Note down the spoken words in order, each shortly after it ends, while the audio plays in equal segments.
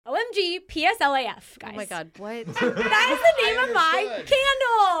OMG PSLAF, guys. Oh my God, what? That is the name of my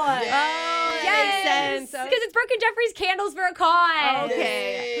candle. Yes. Makes sense. Because it's Brooke and Jeffrey's Candles for a Cause.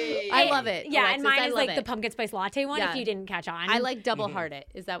 Okay. I love it. Yeah, Alexis, and mine I is love like it. the pumpkin spice latte one, Yeah. if you didn't catch on. I like double heart it.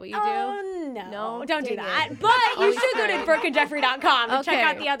 Is that what you do? Oh, no. Don't do Dang that. it. But you should go to brookeandjeffrey.com and check Okay.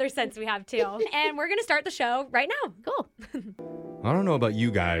 out the other scents we have too. And we're going to start the show right now. Cool. I don't know about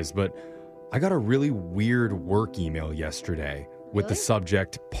you guys, but I got a really weird work email yesterday with the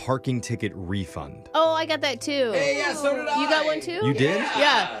subject parking ticket refund. Oh, I got that too. Hey, yeah, so did I. You got one too? You did?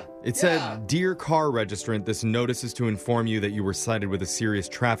 Yeah. It said, Dear car registrant, this notice is to inform you that you were cited with a serious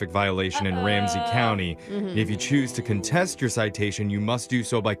traffic violation in Ramsey County. If you choose to contest your citation, you must do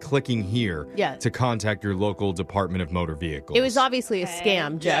so by clicking here to contact your local Department of Motor Vehicles. It was obviously a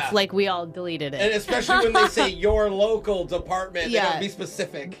scam, Jeff. Yeah. Like, we all deleted And it. especially when they say your local department, they Yeah. gotta be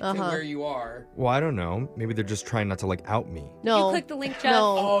specific to where you are. Well, I don't know. Maybe they're just trying not to, out me. No. You click the link, Jeff.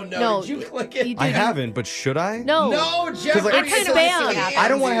 No. Oh, no. Did you click it? You I did. haven't, but should I? No. No, Jeffrey. like, it's spam. I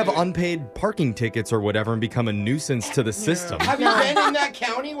don't want to have unpaid parking tickets or whatever and become a nuisance to the system. Have you been in that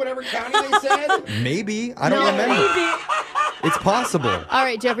county, whatever county they said? Maybe. I don't remember. It's possible. All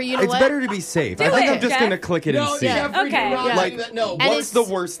right, Jeffrey, you know It's what? better to be safe. I think it, I'm just Jeff. going to click it and No, see. Jeffrey, Okay. do not Yeah. do that. No. And What's the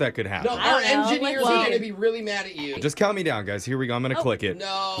worst that could happen? No, our I don't know. engineers Let's are see. going to be really mad at you. Just count me down, guys. Here we go. I'm going to click it.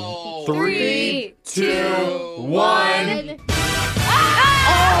 No. 3, 2, 1. One.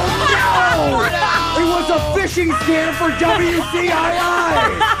 It was a phishing scam for WCII.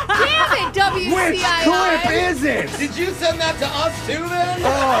 Damn it, WCII. Which clip is it? Did you send that to us too then?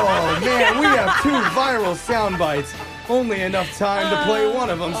 Oh, man. We have 2 viral sound bites. Only enough time to play one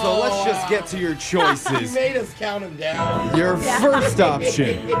of them, so let's just get to your You choices. made us count them down. Your first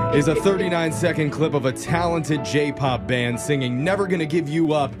option is a 39-second clip of a talented J-pop band singing Never Gonna Give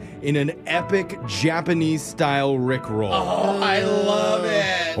You Up in an epic Japanese-style Rickroll. Oh, I love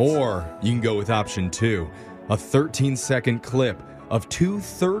it. Or you can go with option 2, a 13-second clip of 2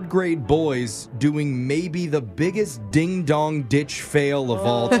 third-grade boys doing maybe the biggest ding-dong ditch fail of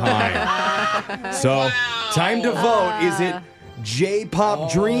all time. So, time to vote. Is it J-pop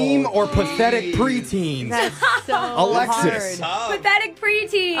dream or pathetic preteens? That's so Alexis. hard. Pathetic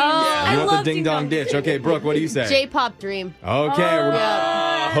preteen. Oh. I You want love the ding-dong ditch. Okay, Brooke, what do you say? J-pop dream.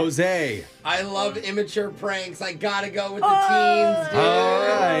 Okay, Jose. I love immature pranks. I gotta go with the teens, dude. All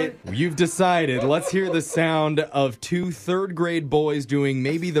right. You've decided. Let's hear the sound of 2 third-grade boys doing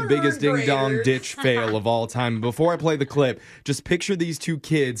maybe the biggest ding-dong Third-graders. ditch fail of all time. Before I play the clip, just picture these 2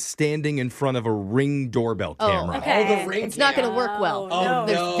 kids standing in front of a Ring doorbell camera. okay. Oh, the ring It's not going to work well. Oh,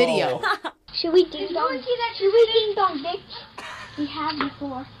 There's no. video. Should we ding dong? Should we ding dong ditch? We have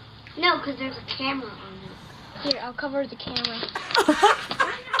before. No, because there's a camera on it. Here, I'll cover the camera.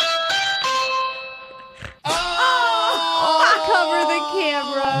 Cover the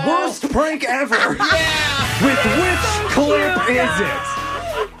camera. Worst prank ever. Yeah! With which clip is it?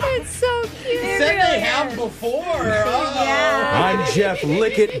 It's so cute. Said they have before. Oh. I'm Jeff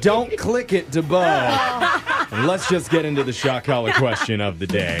Lickett. Don't click it, DeBoe. And let's just get into the shot collar question of the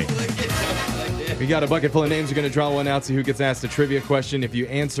day. We got a bucket full of names. We're going to draw one out, see who gets asked a trivia question. If you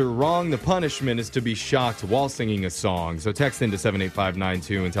answer wrong, the punishment is to be shocked while singing a song. So text into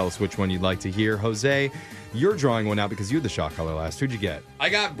 78592 and tell us which one you'd like to hear. Jose, you're drawing one out because you're the shot color last. Who'd you get? I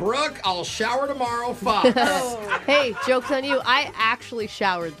got Brooke. I'll shower tomorrow. Fox. Hey, joke's on you. I actually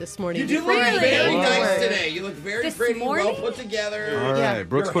showered this morning. You do before look I very came to nice work. today. You look very This pretty, morning? well put together. All right, Yeah.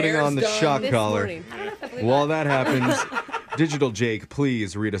 Brooke's Your putting on the hair's shot done. This collar. morning. While that happens, Digital Jake,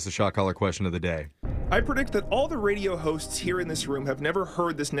 please read us the shot collar question of the day. I predict that all the radio hosts here in this room have never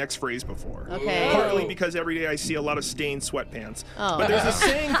heard this next phrase before. Okay. Partly because every day I see a lot of stained sweatpants. Oh. But there's a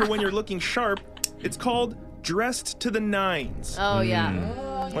saying for when you're looking sharp. It's called dressed to the nines. Oh,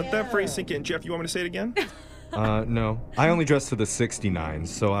 yeah. Let that phrase sink in. Jeff, you want me to say it again? No. I only dress to the 69s,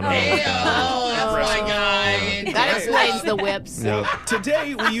 so I don't know what that Oh, that's my guy. That explains the whips. means. Yep.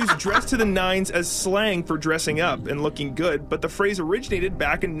 Today, we use dressed to the nines as slang for dressing up and looking good, but the phrase originated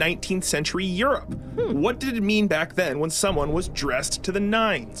back in 19th century Europe. What did it mean back then when someone was dressed to the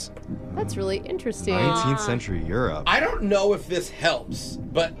nines? That's really interesting. 19th century Europe. I don't know if this helps,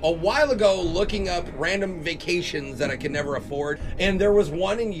 but a while ago, looking up random vacations that I could never afford, and there was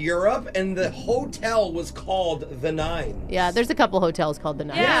one in Europe, and the hotel was called the Nines. Yeah, there's a couple hotels called the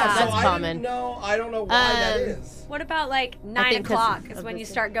Nines. Yeah, so That's I common. didn't know. I don't know why that is. What about like 9 think 'cause o'clock of is when the you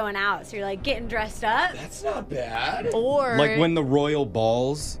thing. start going out? So you're like getting dressed up. That's not bad. Or Like when the royal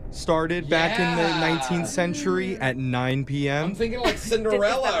balls started back in the Yeah. 19th century at 9 I'm p.m. thinking like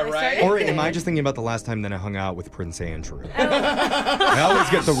Cinderella, Is that right? Or am I just thinking about the last time that I hung out with Prince Andrew? I always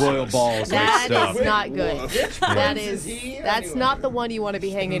get the royal balls That mixed up. is not good. Which That prince is he? that's Anyway. not the one you want to be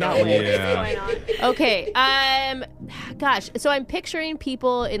hanging out with. Yeah. Okay. Gosh. So I'm picturing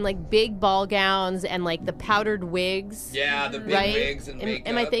people in like big ball gowns and like the powdered wigs. Yeah, the big Right? wigs and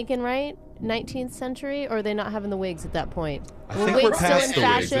Am I thinking right? 19th century, or are they not having the wigs at that point? I Were think we're wigs still past in the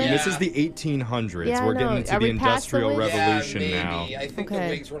wigs. fashion? And this Yeah. is the 1800s. Yeah, we're no. getting into Are the we past the Industrial wigs? Revolution yeah, now. maybe. I think the Okay.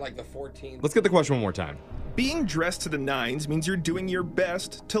 wigs were like the 14th. Let's get the question one more time. Being dressed to the nines means you're doing your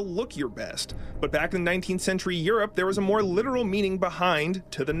best to look your best. But back in 19th century Europe, there was a more literal meaning behind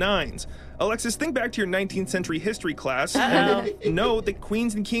to the nines. Alexis, think back to your 19th century history class and know that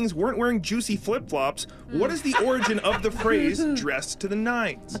queens and kings weren't wearing juicy flip-flops. What is the origin of the phrase dressed to the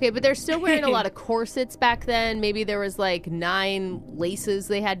nines? Okay, but they're still wearing a lot of corsets back then. Maybe there was like 9 laces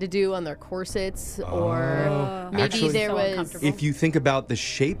they had to do on their corsets, or maybe Actually- there So was. uncomfortable. If you think about the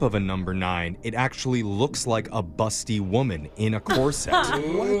shape of a number 9, it actually looks like a busty woman in a corset.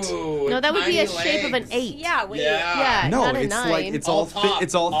 Ooh, No, that would be a tiny shape of an legs. 8. Yeah, wait. Yeah, No, not a it's 9. like it's All all thin. top.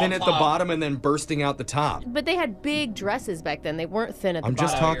 It's all All thin at the top. bottom and then bursting out the top. But they had big dresses back then. They weren't thin at the I'm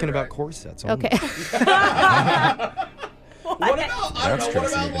just bottom. talking you're about right. corsets. only. Okay. What about, I don't That's know, what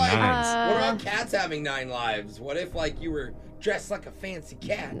dressing about to the like, nines. what about cats having 9 lives? What if like you were dressed like a fancy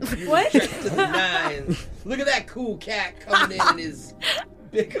cat? You were What? dressed to the nines. Look at that cool cat coming in his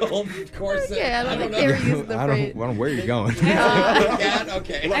big old corset. Okay, I don't know. think they were using the I phrase. don't know where you're going. Cat?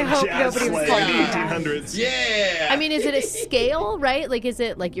 Okay. I hope Jazz nobody was slang, calling me 1800s. Yeah. I mean, is it a scale, right? Like, is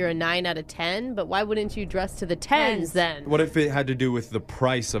it like you're a 9 out of 10? But why wouldn't you dress to the 10s then? What if it had to do with the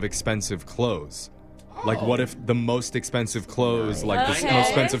price of expensive clothes? Like, what if the most expensive clothes, like the Okay. most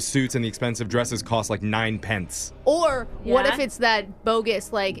expensive suits and the expensive dresses, cost like 9 pence? Or what Yeah. if it's that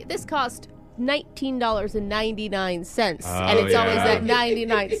bogus, like, this cost $19.99, and Oh, it's always yeah. that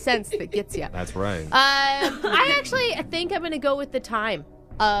 99 cents that gets you. That's right. I think I'm going to go with the time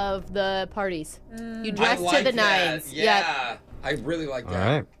of the parties. You I dress like to the that. nines. Yeah. I really like All that.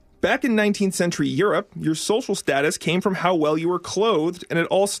 right. Back in 19th century Europe, your social status came from how well you were clothed, and it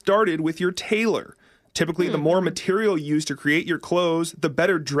all started with your tailor. Typically, the more material used to create your clothes, the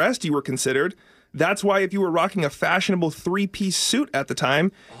better dressed you were considered. That's why if you were rocking a fashionable 3-piece suit at the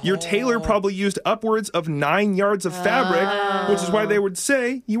time, your tailor probably used upwards of 9 yards of fabric, which is why they would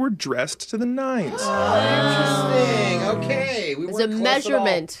say you were dressed to the nines. Interesting. Okay. We It's weren't a close at all.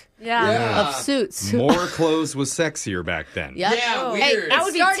 measurement Yeah. of suits. More clothes was sexier back then. Yep. Yeah, Hey, weird. That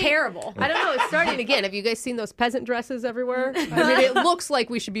would be Starting- terrible. I don't know. It's starting again. Have you guys seen those peasant dresses everywhere? I mean, it looks like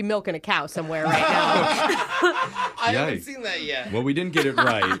we should be milking a cow somewhere right now. I haven't Yikes. seen that yet. Well, we didn't get it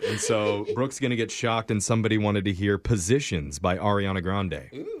right, and so Brooke's going to get shocked, and somebody wanted to hear Positions by Ariana Grande.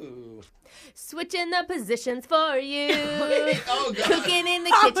 Switching the positions for you. Oh, God. Cooking in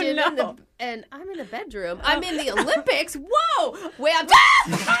the kitchen no. and I'm in a bedroom. I'm in the Olympics. Whoa! Wait, I'm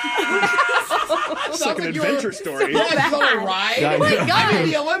It's like an adventure story. That's all right. Oh my God. I'm in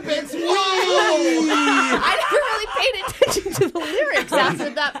the Olympics. Whoa! I never really paid attention to the lyrics after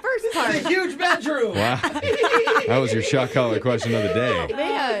that first It's a part. huge bedroom. Wow. That was your shock collar question of the day.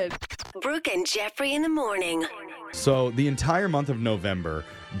 Man. Brooke and Jeffrey in the morning. So, the entire month of November,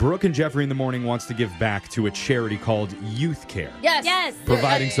 Brooke and Jeffrey in the Morning wants to give back to a charity called Youth Care, Yes. Yes.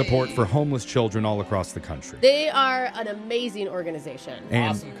 providing support for homeless children all across the country. They are an amazing organization. And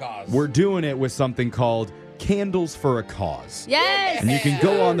Awesome cause. we're doing it with something called Candles for a Cause. Yes. And you can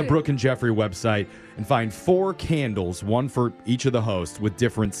go on the Brooke and Jeffrey website and find 4 candles, one for each of the hosts, with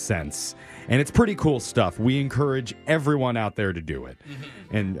different scents. And it's pretty cool stuff. We encourage everyone out there to do it.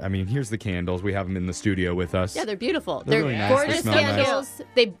 And, I mean, here's the candles. We have them in the studio with us. Yeah, they're beautiful. They're They're really nice. They gorgeous smell nice. candles.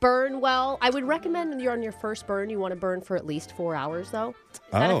 They burn well. I would recommend when you're on your first burn, you want to burn for at least 4 hours, though.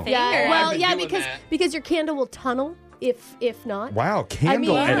 that a Oh, thing? Yeah, I've well, been yeah, doing because that. because your candle will tunnel if not. wow.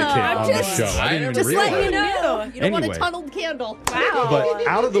 Candle I mean, etiquette I'm on just- the show. I didn't even Just realize. let you know. You don't want Anyway. a tunneled candle. Wow. But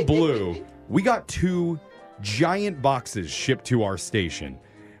out of the blue, we got 2 giant boxes shipped to our station.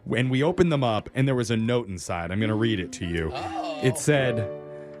 And we opened them up, and there was a note inside. I'm going to read it to you. It said,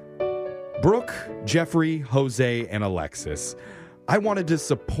 Brooke, Jeffrey, Jose, and Alexis, I wanted to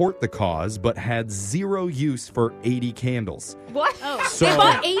support the cause, but had 0 use for 80 candles. What? So- They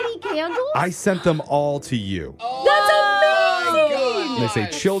bought 80 candles? I sent them all to you. Oh, my God. They say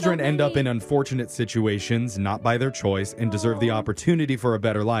children end up in unfortunate situations, not by their choice, and deserve the opportunity for a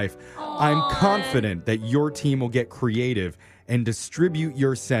better life. I'm confident that your team will get creative and distribute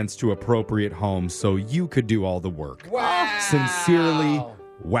your scents to appropriate homes so you could do all the work. Wow. Sincerely,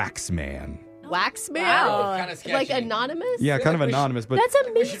 Waxman. Waxman? Wow. Kind of sketchy. Like anonymous? Yeah, kind of anonymous, but That's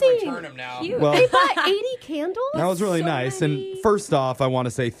We should amazing. return them now. well, They bought 80 candles? that was really So nice. many. And first off, I want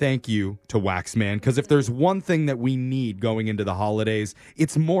to say thank you to Waxman, because if there's one thing that we need going into the holidays,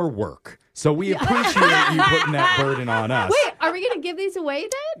 it's more work. So we appreciate you putting that burden on us. Wait, are we going to give these away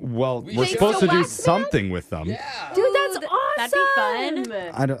then? Well, we're should. supposed to do Waxman? something with them. Yeah. Dude, that's Ooh, awesome. that'd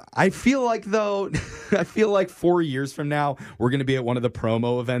be fun. I feel like, though, I feel like 4 years from now, we're going to be at one of the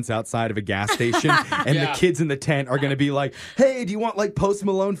promo events outside of a gas station, and Yeah. the kids in the tent are going to be like, hey, do you want like Post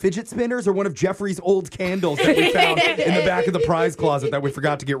Malone fidget spinners or one of Jeffrey's old candles that we found in the back of the prize closet that we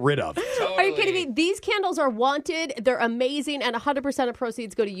forgot to get rid of? Are you kidding me? These candles are wanted. They're amazing, and 100% of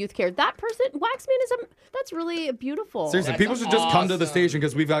proceeds go to youth care. That person, Waxman, that's really beautiful. Seriously, That's people should just come to the awesome. station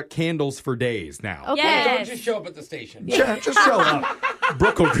because we've got candles for days now. Okay. Yes. Don't just show up at the station. Just show up.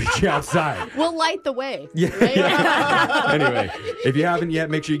 Brooke will greet you outside. We'll light the way. Yeah. Right? Anyway, if you haven't yet,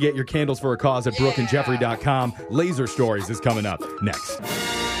 make sure you get your candles for a cause at brookeandjeffrey.com. Laser Stories is coming up next.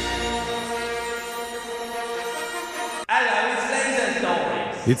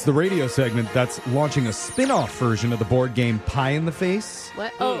 It's the radio segment that's launching a spin-off version of the board game Pie in the Face.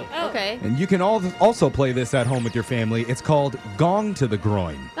 What? Oh, okay. And you can also play this at home with your family. It's called Gong to the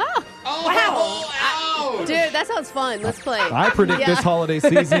Groin. Oh, wow. Ouch. Dude, that sounds fun. Let's play. I predict Yeah. this holiday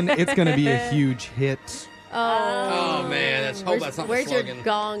season, it's going to be a huge hit. Oh, man. Let's hope that's not the Where's your slogan.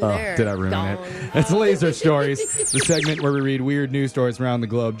 gong Oh, there? did I ruin Gong. it? It's Laser Stories, the segment where we read weird news stories around the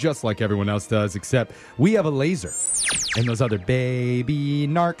globe, just like everyone else does, except we have a laser. And those other baby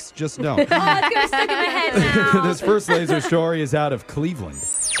narcs just don't. Oh, it's gonna stick in my head now. This first laser story is out of Cleveland.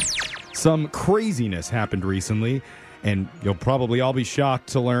 Some craziness happened recently, and you'll probably all be shocked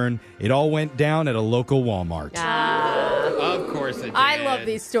to learn it all went down at a local Walmart. Of course it did. I love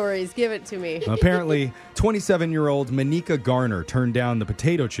these stories. Give it to me. Apparently, 27-year-old Manika Garner turned down the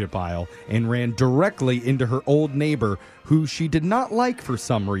potato chip aisle and ran directly into her old neighbor, who she did not like for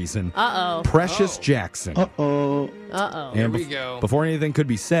some reason. Uh-oh. Precious Jackson. Uh-oh. Here And we go. before anything could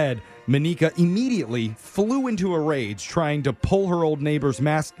be said, Manika immediately flew into a rage, trying to pull her old neighbor's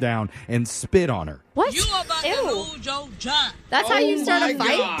mask down and spit on her. What? You about to lose your job. That's how you start a my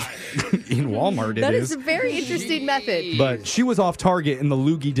fight? God. In Walmart, That it is is. a very interesting method. But she was off target and the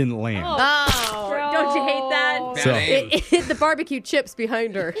loogie didn't land. Oh. Don't you hate that? Bad So- aim. It hit the barbecue chips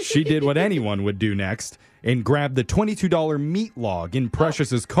behind her. She did what anyone would do next and grabbed the $22 meat log in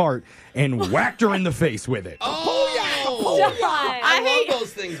Precious's cart and whacked her in the face with it. Oh, yeah. I love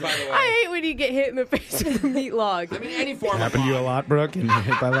those things, by the way. I hate when you get hit in the face with a meat log. I mean, any form of Happened to you a log. lot, Brooke? And you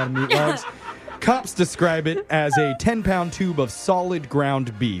hit by a lot of meat logs? Cops describe it as a 10-pound tube of solid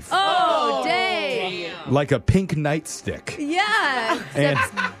ground beef, Oh, dang. like a pink nightstick. Yeah. And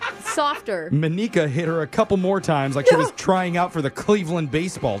Softer. Manika hit her a couple more times like she was trying out for the Cleveland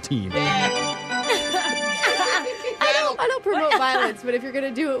baseball team. I don't promote violence, but if you're going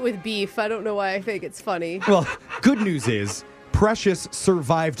to do it with beef, I don't know why I think it's funny. Well, good news is Precious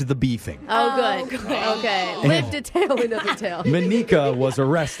survived the beefing. Oh, good. Okay. Live to tell another tale. Manika was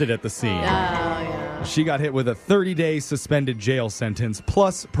arrested at the scene. Oh, yeah. She got hit with a 30-day suspended jail sentence,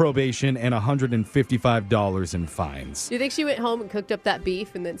 plus probation and $155 in fines. Do you think she went home and cooked up that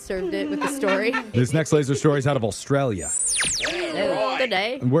beef and then served it with the story? This next laser story is out of Australia. Good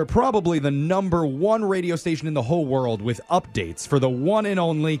day. We're probably the #1 radio station in the whole world with updates for the one and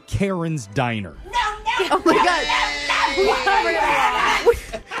only Karen's Diner. Oh, my God.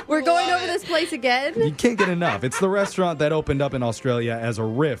 We're going over this place again? You can't get enough. It's the restaurant that opened up in Australia as a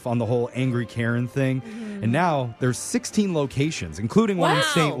riff on the whole Angry Karen thing. And now there's 16 locations, including one in Wow.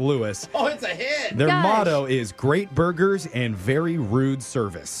 St. Louis. Oh, it's a hit. Their Gosh. motto is great burgers and very rude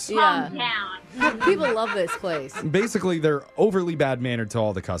service. Yeah. People love this place. Basically, they're overly bad-mannered to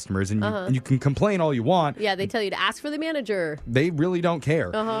all the customers, and you can complain all you want. Yeah, they tell you to ask for the manager. They really don't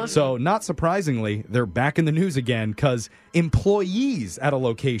care. So, not surprisingly, they're back in the news again because employees at a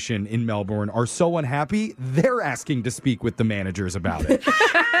location in Melbourne are so unhappy, they're asking to speak with the managers about it.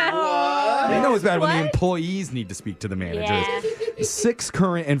 You know it's bad when the employees need to speak to the managers. Yeah. 6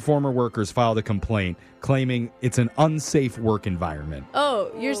 current and former workers filed a complaint claiming it's an unsafe work environment.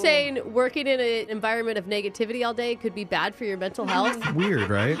 Oh, you're saying working in an environment of negativity all day could be bad for your mental health? Weird,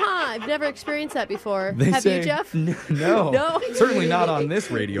 right? Huh, I've never experienced that before. They Have say, you, Jeff? No. No? Certainly not on this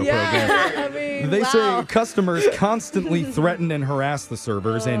radio program. Yeah, I mean, They wow. say customers constantly threaten and harass the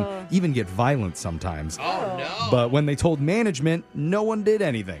servers and even get violent sometimes. Oh, no. But when they told management, no one did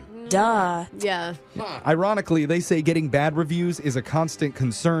anything. Yeah. Ironically, they say getting bad reviews is a constant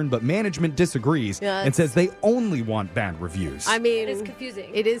concern, but management disagrees Yeah, and says they only want bad reviews. I mean, It's confusing.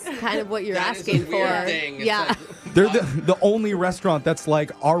 it is kind of what you're That is asking a weird for. thing. It's Yeah. like, They're the only restaurant that's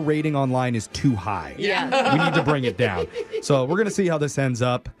like, our rating online is too high. Yeah. We need to bring it down. So we're going to see how this ends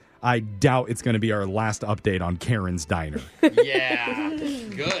up. I doubt it's going to be our last update on Karen's Diner. Yeah.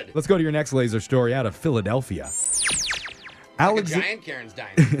 Good. Let's go to your next laser story out of Philadelphia. Like a giant Karen's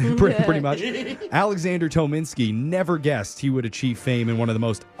Diner. Pretty much. Alexander Tominski never guessed he would achieve fame in one of the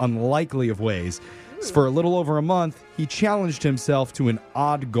most unlikely of ways. For a little over a month, he challenged himself to an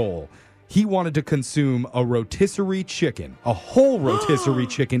odd goal. He wanted to consume a rotisserie chicken, a whole rotisserie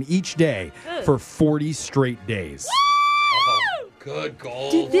chicken each day for 40 straight days. Good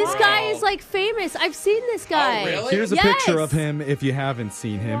goal. Dude, this guy is like famous. I've seen this guy. Oh, really? Here's a picture of him if you haven't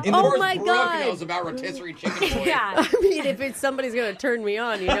seen him. In the words my Brooke God. knows about rotisserie chicken. Yeah. I mean, if it's somebody's going to turn me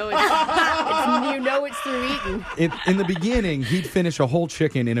on, it's through eating. In the beginning, he'd finish a whole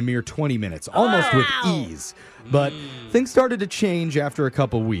chicken in a mere 20 minutes, almost with ease. But things started to change after a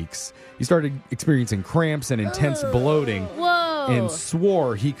couple weeks. He started experiencing cramps and intense bloating. Whoa. And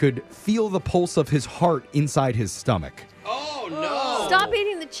swore he could feel the pulse of his heart inside his stomach. Oh, no. Stop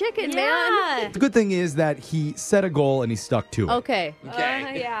eating the chicken, man. The good thing is that he set a goal and he stuck to it. Okay.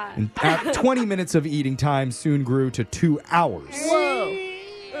 Okay. Yeah. And 20 minutes of eating time soon grew to 2 hours. Whoa.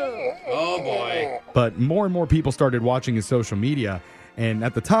 Oh, boy. But more and more people started watching his social media. And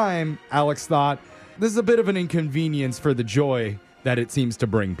at the time, Alex thought, this is a bit of an inconvenience for the joy that it seems to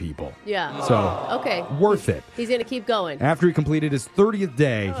bring people. Yeah. So, Okay. worth it. He's going to keep going. After he completed his 30th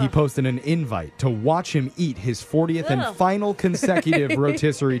day, he posted an invite to watch him eat his 40th and final consecutive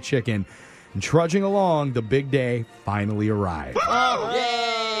rotisserie chicken. And trudging along, the big day finally arrived.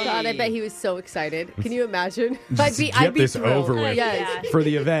 God, I bet he was so excited. Can you imagine? Just get this thrilled. over with. Yes. For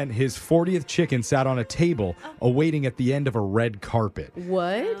the event, his 40th chicken sat on a table awaiting at the end of a red carpet.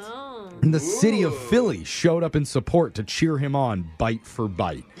 What? And the city of Philly showed up in support to cheer him on bite for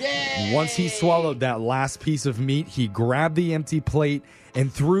bite. And once he swallowed that last piece of meat, he grabbed the empty plate,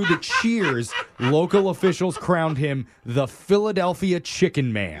 and through the cheers, local officials crowned him the Philadelphia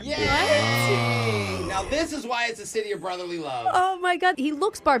Chicken Man. Now, this is why it's a city of brotherly love. Oh my God, he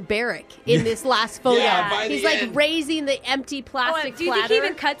looks barbaric in this last photo. Yeah, by the He's like end. raising the empty plastic Do you platter. think he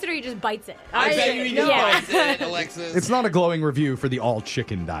even cuts it or he just bites it? I bet you he just Yeah. bites it, Alexis. It's not a glowing review for the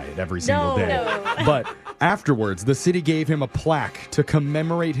all-chicken diet every single No. day. No. But afterwards, the city gave him a plaque to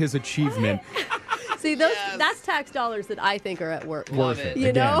commemorate his achievement. See, that's tax dollars that I think are at work. Worth it. You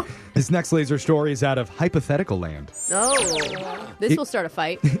Again, know? This next laser story is out of Hypothetical Land. Oh, this will start a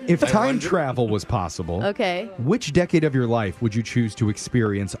fight. If time travel was possible, Okay. which decade of your life would you choose to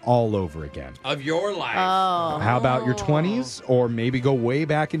experience all over again? Of your life. Oh. How about your 20s? Or maybe go way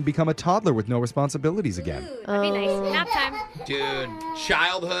back and become a toddler with no responsibilities again? That'd be nice. Nap time. Dude,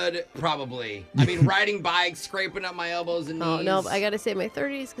 childhood, probably. I mean, riding bikes, scraping up my elbows and knees. Oh, no, I got to say my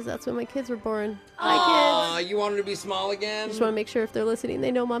 30s because that's when my kids were born. Aw, Hi, kids. you wanted to be small again? Just want to make sure if they're listening,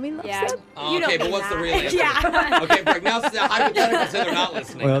 they know Mommy loves Yeah. them. Oh, You don't okay, but mean what's the that. real answer? Yeah. Okay, Brooke, now it's hypothetical, so they're not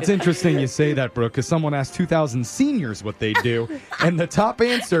listening. Well, it's interesting you say that, Brooke, because someone asked 2,000 seniors what they do, and the top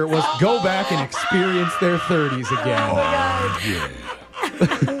answer was go back and experience their 30s again. Oh, my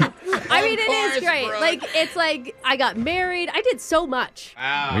God. I mean, it course, is great. Brooke. Like, it's like I got married. I did so much.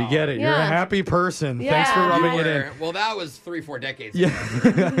 Wow. We get it. You're a Yeah. happy person. Yeah. Thanks for You rubbing it in. Well, that was 3-4 decades Yeah.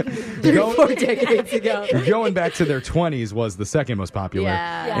 ago. 4 decades ago. Going back to their 20s was the second most popular.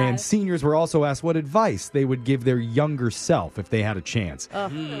 Yeah. Yeah. And seniors were also asked what advice they would give their younger self if they had a chance.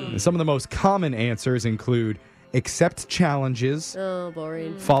 Some of the most common answers include accept challenges, Oh,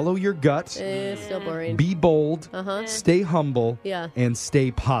 boring. follow your gut, Still boring. be bold, stay humble, Yeah. and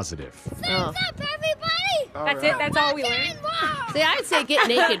stay positive. Oh. That's it. That's all we learned. See, I'd say get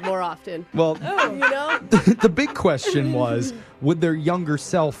naked more often. Well, You know? the big question was, would their younger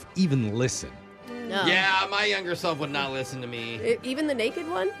self even listen? No. Yeah, my younger self would not listen to me. Even the naked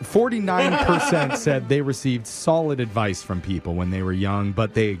one? 49% said they received solid advice from people when they were young,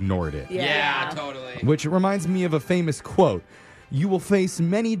 but they ignored it. Yeah, totally. Which reminds me of a famous quote. You will face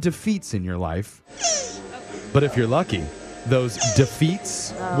many defeats in your life, but if you're lucky, those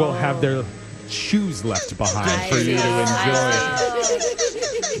defeats will have their shoes left behind for you to enjoy.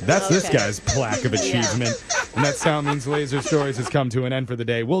 That's this Okay. guy's plaque of achievement. And that sound means Laser Stories has come to an end for the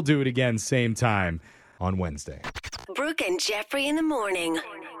day. We'll do it again same time on Wednesday. Brooke and Jeffrey in the morning.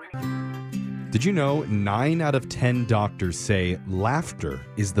 Did you know 9 out of 10 doctors say laughter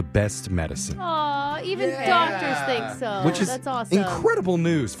is the best medicine? Aw, even Yeah. doctors think so. Which is That's awesome. incredible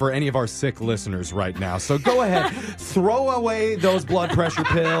news for any of our sick listeners right now. So go ahead, throw away those blood pressure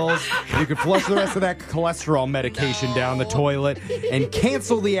pills. You can flush the rest of that cholesterol medication down the toilet and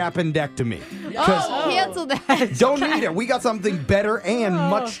cancel the appendectomy. Cancel that. Don't need it. We got something better and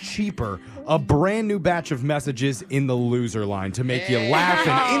much cheaper. A brand new batch of messages in the loser line to make you laugh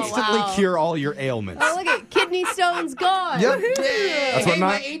and instantly cure all your ailments. Oh, look at kidney stones gone. Yep. Hey, That's what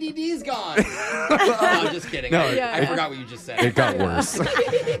my ADD's gone. No, I'm just kidding. No, I forgot what you just said. It got worse.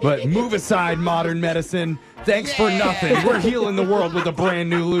 But move aside, modern medicine. Thanks for nothing. We're healing the world with a brand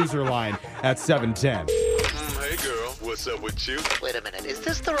new loser line at 710. Hey, girl. What's up with you? Wait a minute. Is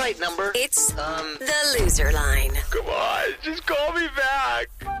this the right number? It's the loser line. Come on. Just call me back.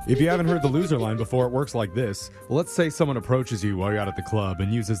 If you haven't heard the loser line before, it works like this. Let's say someone approaches you while you're out at the club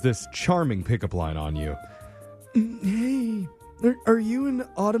and uses this charming pickup line on you. Hey, are you into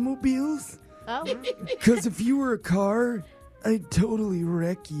automobiles? Oh. Because if you were a car, I'd totally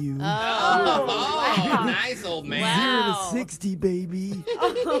wreck you. Oh, nice old man. Wow. 0 to 60, baby.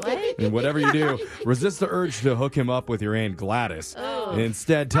 What? And whatever you do, resist the urge to hook him up with your Aunt Gladys. Oh.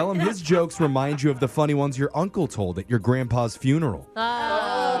 Instead, tell him his jokes remind you of the funny ones your uncle told at your grandpa's funeral.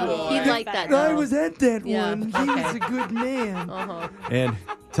 He'd like that, though. I was at that Yeah, one. He okay. was a good man. Uh-huh. And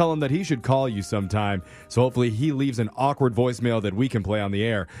tell him that he should call you sometime. So hopefully he leaves an awkward voicemail that we can play on the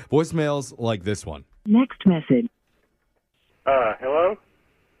air. Voicemails like this one. Next message. Hello?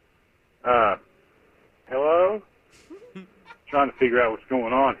 Hello? Trying to figure out what's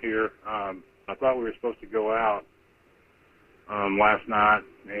going on here. I thought we were supposed to go out last night,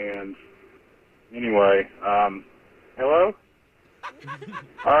 and anyway, hello?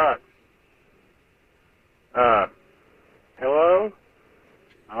 All right. Hello?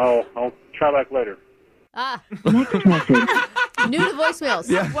 I'll try back later. Next message. New to voicemails.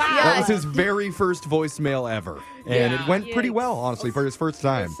 Yeah, Wow. that was his very first voicemail ever. And it went pretty well, honestly, for his first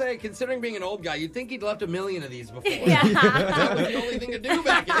time. Say, considering being an old guy, you'd think he'd left 1 million of these before. Yeah. That was the only thing to do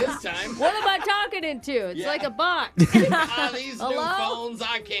back in his time. What am I talking into? It's like a box. These new Hello? phones,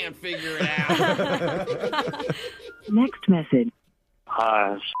 I can't figure it out. Next message.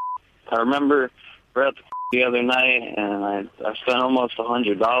 I remember we were at the other night, and I spent almost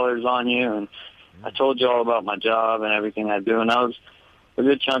 $100 on you, and I told you all about my job and everything I do, and that was a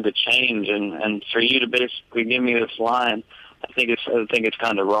good chunk of change. And for you to basically give me this line, I think it's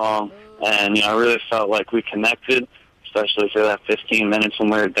kind of wrong. And I really felt like we connected, especially for that 15 minutes when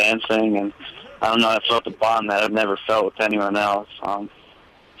we were dancing. And I don't know, I felt a bond that I've never felt with anyone else.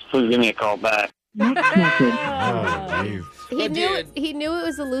 Please give me a call back. Next message. Oh, geez. He knew it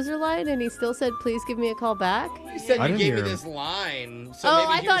was a loser line, and he still said, "Please give me a call back." You said I you didn't gave me hear him. this line. So Oh,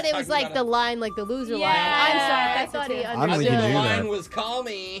 maybe I he thought it was talking like about the line, like the loser line. Yeah, I'm sorry. I that's thought it he too. I don't think understood. he knew the that. line was call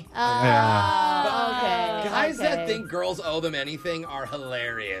me. Okay. Guys that okay. think girls owe them anything are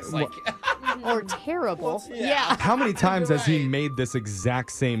hilarious. Like, or terrible. yeah. How many times has he Right. made this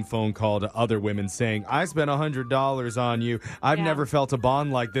exact same phone call to other women saying, I spent $100 on you. I've Yeah. never felt a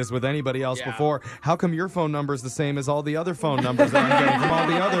bond like this with anybody else Yeah. before. How come your phone number is the same as all the other phone numbers that I'm getting from all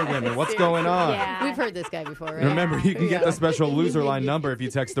the other women? What's going on? Yeah. We've heard this guy before, right? Remember, you can get the special loser line number if you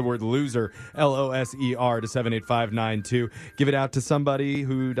text the word loser, LOSER, to 78592. Give it out to somebody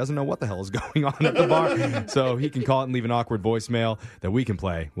who doesn't know what the hell is going on at the bar. So he can call it and leave an awkward voicemail that we can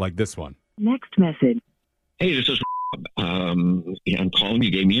play, like this one. Next message. Hey, this is I'm calling.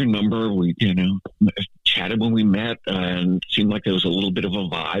 You gave me your number. We, chatted when we met, and it seemed like there was a little bit of a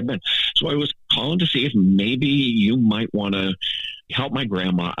vibe. And so I was calling to see if maybe you might want to help my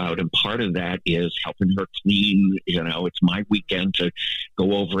grandma out. And part of that is helping her clean. It's my weekend to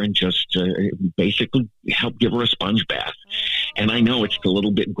go over and just basically help give her a sponge bath. And I know it's a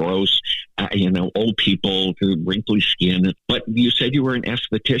little bit gross, old people, wrinkly skin, but you said you were an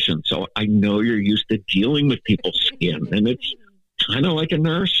esthetician, so I know you're used to dealing with people's skin, and it's kind of like a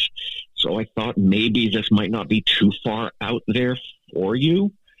nurse. So I thought maybe this might not be too far out there for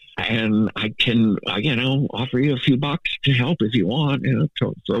you. And I can, offer you a few bucks to help if you want,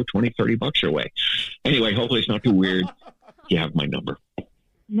 throw 20, 30 bucks your way. Anyway, hopefully it's not too weird. You have my number.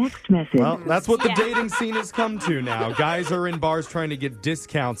 Next message. Well, that's what the dating scene has come to now. Guys are in bars trying to get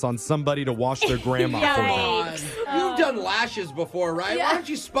discounts on somebody to wash their grandma for them. You've done lashes before, right? Yeah. Why don't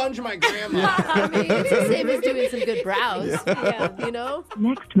you sponge my grandma? I mean, it's the same as doing some good brows. Yeah.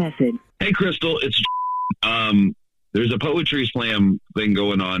 Next message. Hey, Crystal, it's there's a poetry slam thing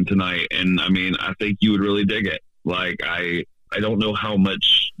going on tonight, and I think you would really dig it. Like, I don't know how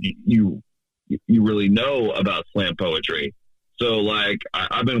much you really know about slam poetry. So, like,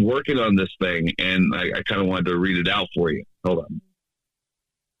 I've been working on this thing, and I kind of wanted to read it out for you. Hold on.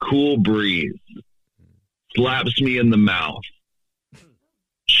 Cool breeze. slaps me in the mouth.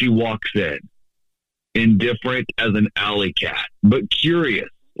 She walks in, indifferent as an alley cat, but curious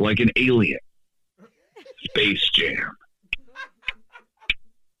like an alien. Space Jam.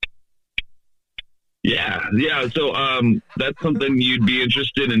 Yeah. So that's something you'd be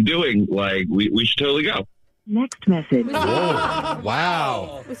interested in doing. Like, we should totally go. Next message. Whoa.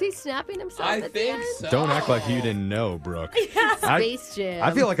 Wow. Was he snapping himself I at think the end? so. Don't act like you didn't know, Brooke. Space Jam.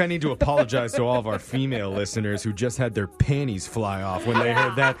 I feel like I need to apologize to all of our female listeners who just had their panties fly off when they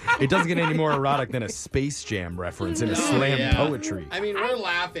heard that. It doesn't get any more erotic than a Space Jam reference in a slam poetry. I mean, we're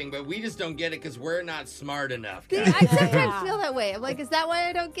laughing, but we just don't get it because we're not smart enough. See, I sometimes feel that way. I'm like, is that why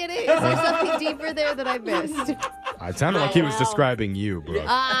I don't get it? Is there something deeper there that I missed? It sounded like he was describing you, Brooke.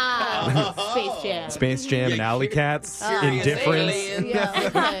 Space Jam. Space Jam and Alley Cats, indifference.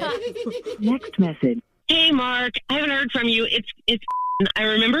 Next message. Hey, Mark. I haven't heard from you. It's. I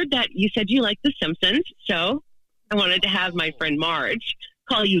remembered that you said you liked The Simpsons, so I wanted to have my friend Marge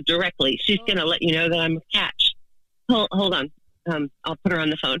call you directly. She's going to let you know that I'm a catch. Hold on. I'll put her on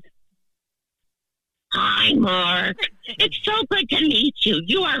the phone. Hi, Mark. It's so good to meet you.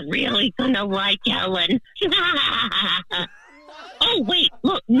 You are really going to like Ellen. Oh, wait.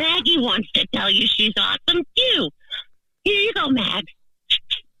 Look, Maggie wants to tell you she's awesome, too. Here you go, Mag.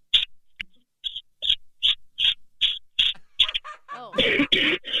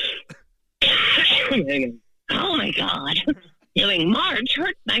 Oh, my God. Doing Marge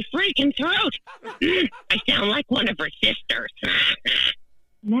hurts my freaking throat. I sound like one of her sisters.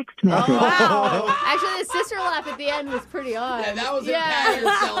 Next message. Oh, wow. Actually, the sister laugh at the end was pretty odd. Yeah, that was in Patty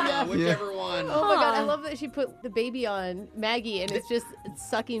or Selma, whichever one. Oh my God, I love that she put the baby on Maggie and it's just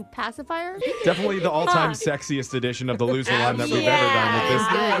sucking pacifier. Definitely the all-time sexiest edition of the Loser Line that we've ever done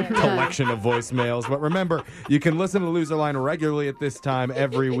with this collection of voicemails. But remember, you can listen to the Loser Line regularly at this time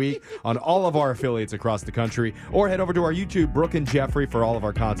every week on all of our affiliates across the country, or head over to our YouTube, Brooke and Jeffrey, for all of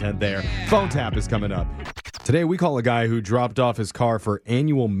our content there. Phone tap is coming up. Today, we call a guy who dropped off his car for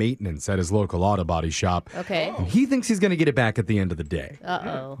annual maintenance at his local auto body shop. Okay. And he thinks he's going to get it back at the end of the day.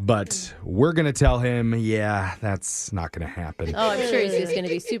 Uh-oh. But we're going to tell him, yeah, that's not going to happen. Oh, I'm sure he's just going to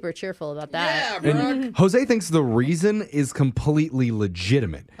be super cheerful about that. Yeah, Brooke. Jose thinks the reason is completely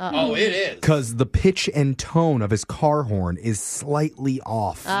legitimate. Oh, it is. Because the pitch and tone of his car horn is slightly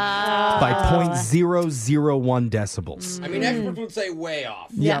off by 0.001 decibels. I mean, experts would say way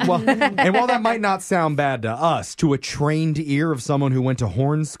off. Yeah, well, and while that might not sound bad to us, to a trained ear of someone who went to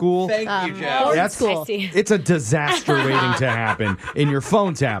horn school, Thank you, Jeff. that's cool. It's a disaster waiting to happen in your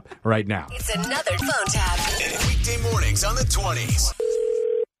phone tap right now. It's another phone tap. Weekday mornings on the 20s.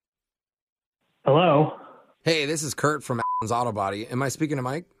 Hello. Hey, this is Kurt from Allen's Auto Body. Am I speaking to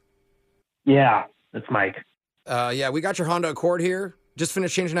Mike? Yeah, it's Mike. Yeah, we got your Honda Accord here. Just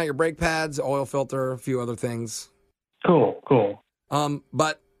finished changing out your brake pads, oil filter, a few other things. Cool.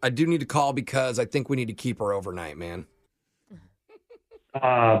 But I do need to call because I think we need to keep her overnight, man.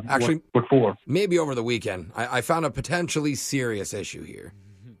 Actually, what for? Maybe over the weekend. I found a potentially serious issue here.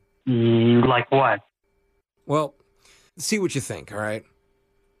 Like what? Well, see what you think, all right?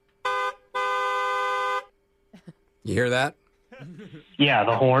 You hear that? Yeah,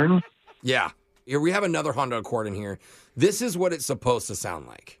 the horn. Yeah. Here we have another Honda Accord in here. This is what it's supposed to sound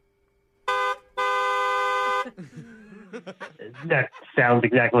like. That sounds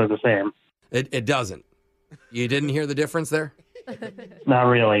exactly the same. It doesn't. You didn't hear the difference there? Not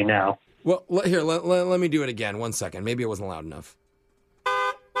really, no. Well, let me do it again. 1 second. Maybe it wasn't loud enough.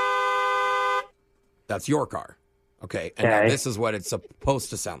 That's your car. Okay. And now this is what it's supposed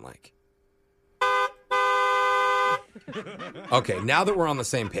to sound like. Okay, now that we're on the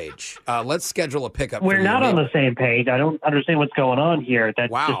same page, let's schedule a pickup. We're not on the same page. I don't understand what's going on here. That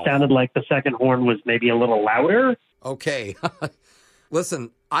just sounded like the second horn was maybe a little louder. Okay.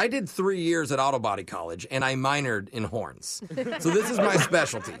 Listen, I did 3 years at Auto Body College, and I minored in horns. So this is my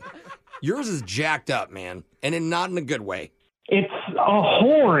specialty. Yours is jacked up, man, and not in a good way. It's a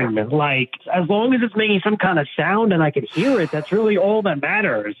horn. Like, as long as it's making some kind of sound and I can hear it, that's really all that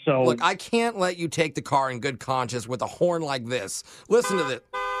matters. So, look, I can't let you take the car in good conscience with a horn like this. Listen to this.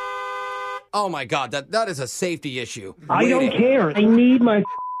 Oh, my God, that is a safety issue. I don't care. I need my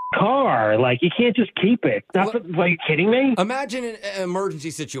car. Like, you can't just keep it. Are you kidding me? Imagine an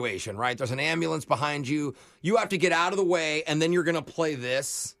emergency situation, right? There's an ambulance behind you. You have to get out of the way, and then you're going to play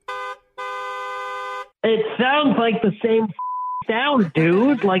this. It sounds like the same sound,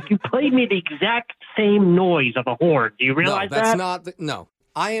 dude. Like, you played me the exact same noise of a horn. Do you realize that? No, that's not. No.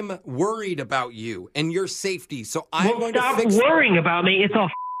 I am worried about you and your safety, so I'm going to fix stop worrying about me. It's a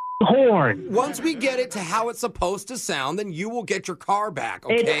horn. Once we get it to how it's supposed to sound, then you will get your car back,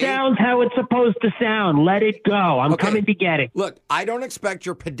 okay? It sounds how it's supposed to sound. Let it go. I'm coming to get it. Look, I don't expect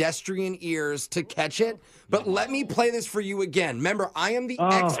your pedestrian ears to catch it, but let me play this for you again. Remember, I am the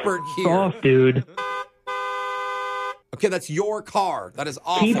expert here. Soft, dude. Okay, that's your car. That is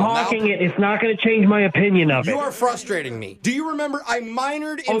awful. Keep hawking it. It's not going to change my opinion of it. You are frustrating me. Do you remember I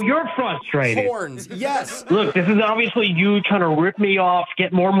minored in you're frustrated. horns? Yes. Look, this is obviously you trying to rip me off,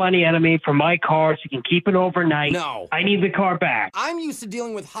 get more money out of me for my car so you can keep it overnight. No. I need the car back. I'm used to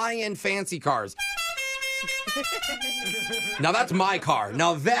dealing with high-end fancy cars. Now that's my car.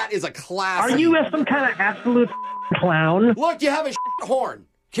 Now that is a classic. Are you some kind of absolute clown? Look, you have a horn.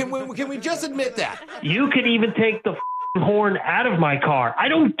 Can we just admit that? You could even take the horn out of my car. I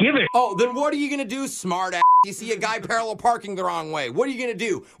don't give it. Oh, then what are you going to do, smart ass? You see a guy parallel parking the wrong way. What are you going to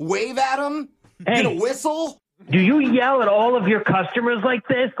do? Wave at him? Hey. Gonna whistle? Do you yell at all of your customers like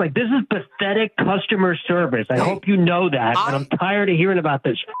this? Like, this is pathetic customer service. I hope you know that, but I'm tired of hearing about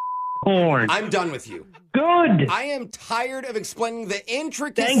this horn. I'm done with you. Good. I am tired of explaining the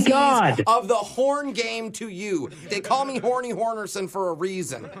intricacies Thank God. of the horn game to you. They call me Horny Hornerson for a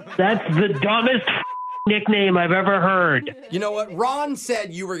reason. That's the dumbest nickname I've ever heard. You know what? Ron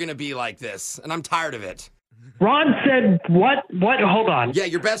said you were going to be like this, and I'm tired of it. Ron said what? What? Hold on. Yeah,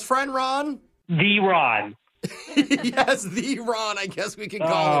 your best friend, Ron? The Ron. Yes, the Ron, I guess we can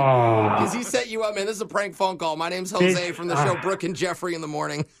call him. Because he set you up, man. This is a prank phone call. My name's Jose from the show Brooke and Jeffrey in the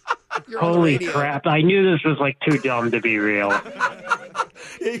Morning. You're on the Holy radio. crap. I knew this was like too dumb to be real.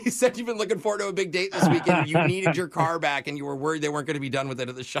 He said you've been looking forward to a big date this weekend. You needed your car back, and you were worried they weren't going to be done with it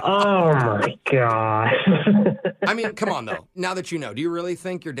at the shop. Oh, my God. I mean, come on, though. Now that you know, do you really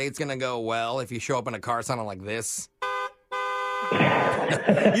think your date's going to go well if you show up in a car sounding like this?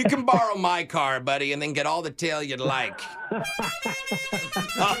 You can borrow my car, buddy, and then get all the tail you'd like.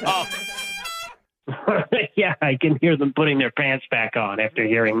 Yeah, I can hear them putting their pants back on after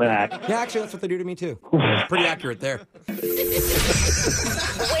hearing that. Yeah, actually, that's what they do to me, too. It's pretty accurate there. Wake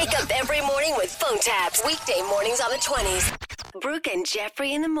up every morning with phone taps. Weekday mornings on the 20s. Brooke and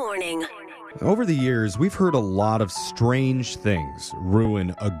Jeffrey in the Morning. Over the years, we've heard a lot of strange things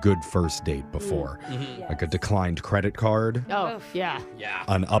ruin a good first date before. Mm-hmm. Like a declined credit card, Oh, yeah.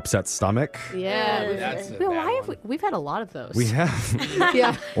 an upset stomach. Yeah. That's We've had a lot of those. We have.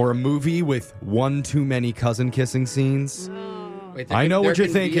 Yeah. Or a movie with one too many cousin kissing scenes. Wait, I know what there you're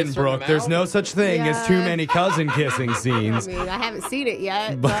can be a thinking, certain Brooke. There's no amount? such thing as too many cousin kissing scenes. I mean, I haven't seen it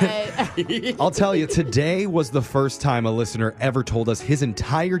yet, But but I'll tell you, today was the first time a listener ever told us his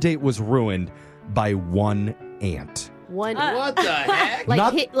entire date was ruined by one ant. one. What the heck?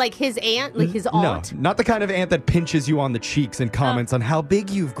 Like his aunt, like his No, aunt. not the kind of ant that pinches you on the cheeks and comments on how big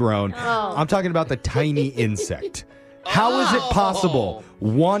you've grown. Oh. I'm talking about the tiny insect. How is it possible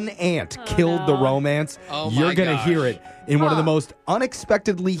one ant killed the romance? Oh my You're going to gosh. hear it in one of the most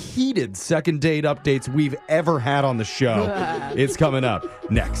unexpectedly heated second date updates we've ever had on the show. It's coming up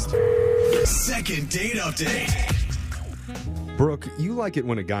next. Second date update. Brooke, you like it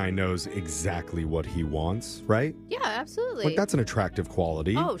when a guy knows exactly what he wants, right? Yeah, absolutely. Like, that's an attractive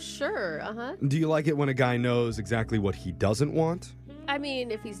quality. Oh, sure. Uh-huh. Do you like it when a guy knows exactly what he doesn't want? I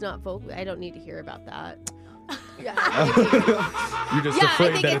mean, if he's not vocal, I don't need to hear about that. You're just I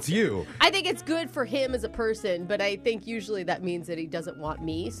afraid think that it's you. I think it's good for him as a person, but I think usually that means that he doesn't want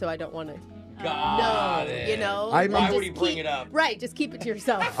me, so I don't want to know, you know? Why Like, would just he bring it up? Right, just keep it to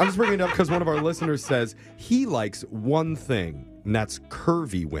yourself. I'm just bringing it up because one of our listeners says he likes one thing, and that's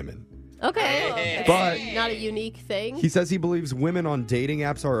curvy women. Okay. But- not a unique thing. He says he believes women on dating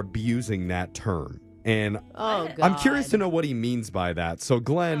apps are abusing that term. And Oh, God. I'm curious to know what he means by that. So,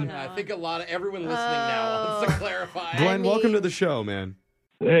 Glenn, I think everyone listening now wants to clarify. Glenn, welcome to the show, man.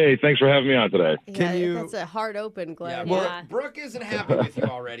 Hey, thanks for having me on today. Can That's a hard open, Glenn. Well, Brooke isn't happy with you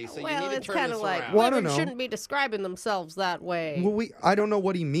already, so Well, you need it's to turn kind this of like around. Well, I don't women know. shouldn't be describing themselves that way. Well, I don't know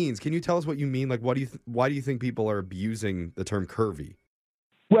what he means. Can you tell us what you mean? Like, why do you think people are abusing the term curvy?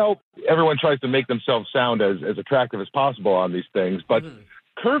 Well, everyone tries to make themselves sound as attractive as possible on these things, but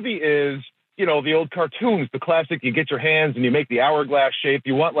curvy is, the old cartoons, the classic, you get your hands and you make the hourglass shape.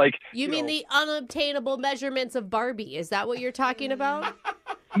 You want You mean the unobtainable measurements of Barbie? Is that what you're talking about?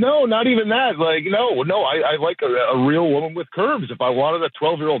 No, not even that. No. I like a real woman with curves. If I wanted a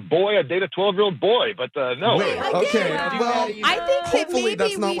 12-year-old boy, I'd date a 12-year-old boy. But no. Wait, okay. Well, I think that hopefully maybe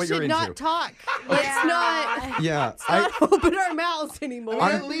that's not we what you're should not into. talk. Let's not, Yeah. not open our mouths anymore.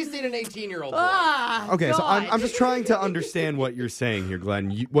 At least date an 18-year-old boy. Okay, so I'm God. just trying to understand what you're saying here,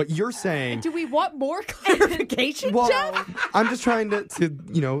 Glenn. What you're saying. Do we want more clarification, Well, Jeff? I'm just trying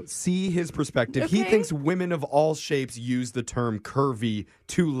to see his perspective. He Okay. thinks women of all shapes use the term curvy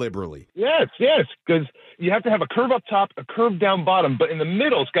to too liberally. Yes, because you have to have a curve up top, a curve down bottom, but in the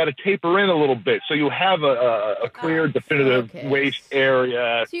middle, it's got to taper in a little bit, so you have a clear, definitive waist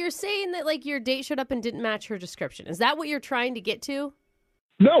area. So you're saying that like your date showed up and didn't match her description. Is that what you're trying to get to?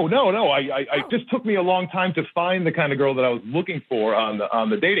 No. I just took me a long time to find the kind of girl that I was looking for on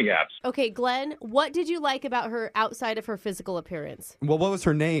the dating apps. Okay, Glenn, what did you like about her outside of her physical appearance? Well, what was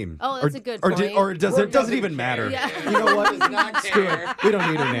her name? Oh, that's a good or point. Or does it doesn't even matter? Yeah. You know what? Screw it. We don't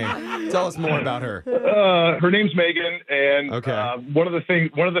need her name. Tell us more about her. Her name's Megan, and one of the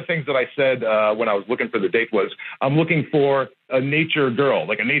things that I said when I was looking for the date was I'm looking for a nature girl,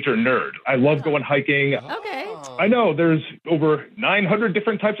 like a nature nerd. I love going hiking. Okay. I know there's over 900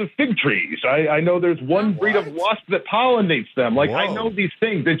 different types of fig trees. I know there's one breed of wasp that pollinates them. Like, I know these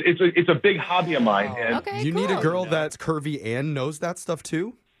things. It's a big hobby of mine. And you need a girl that's curvy and knows that stuff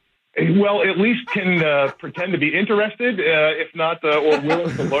too? Well, at least can pretend to be interested, if not, or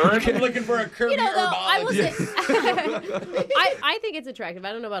willing to learn. Looking for a curvy I think it's attractive.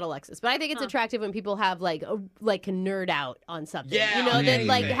 I don't know about Alexis, but I think it's attractive when people have like can nerd out on something. Yeah, you know, that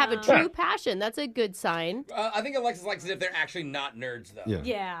like amazing. have a true passion. That's a good sign. I think Alexis likes it if they're actually not nerds, though.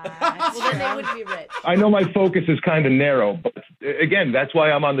 Yeah. Well, then they wouldn't be rich. I know my focus is kind of narrow, but again, that's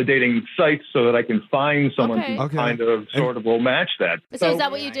why I'm on the dating sites so that I can find someone who kind of sort of will match that. So is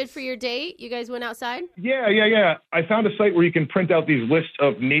that what you did for your date? You guys went outside? Yeah. I found a site where you can print out these lists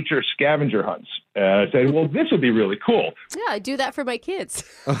of nature scavenger hunts. I said, well, this would be really cool. Yeah, I do that for my kids.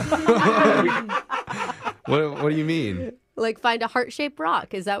 What do you mean? Like find a heart-shaped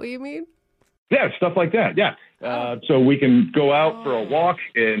rock. Is that what you mean? Yeah, stuff like that. Yeah. So we can go out for a walk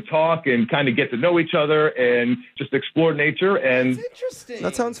and talk and kind of get to know each other and just explore nature. And That's interesting.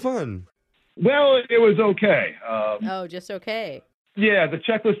 That sounds fun. Well, it was okay. Just okay. Yeah, the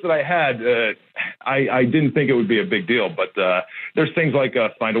checklist that I had, I didn't think it would be a big deal, but there's things like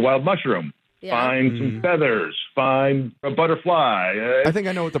find a wild mushroom, find some feathers, find a butterfly. I think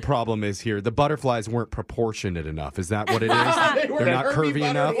I know what the problem is here. The butterflies weren't proportionate enough. Is that what it is? They're not curvy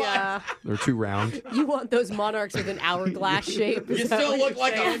enough? Yeah. They're too round? You want those monarchs with an hourglass shape. You still look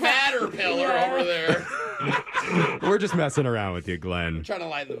like a caterpillar over there. We're just messing around with you, Glenn. I'm trying to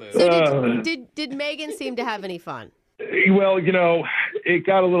lighten the mood. So did Megan seem to have any fun? Well, it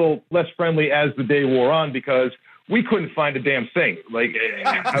got a little less friendly as the day wore on because we couldn't find a damn thing. Like,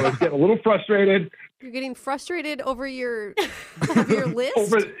 I was getting a little frustrated. You're getting frustrated over your list?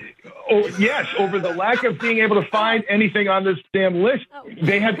 Over the lack of being able to find anything on this damn list.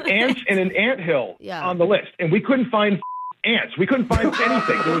 They had ants in an anthill on the list, and we couldn't find ants. We couldn't find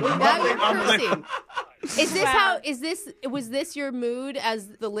anything. There was nothing on the list. Was this your mood as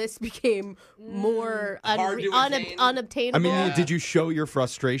the list became more unobtainable? I mean, did you show your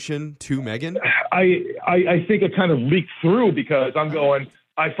frustration to Megan? I think it kind of leaked through because I'm going,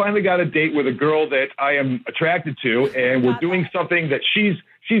 I finally got a date with a girl that I am attracted to, and we're doing something that she's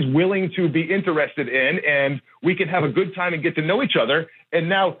willing to be interested in, and we can have a good time and get to know each other. And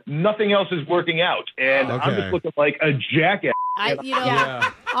now nothing else is working out, and I'm just looking like a jackass.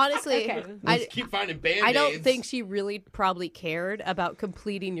 Honestly, I keep finding Band-Aids. I don't think she really probably cared about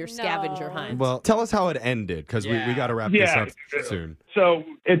completing your scavenger hunt. Well, tell us how it ended, because we got to wrap this up soon. So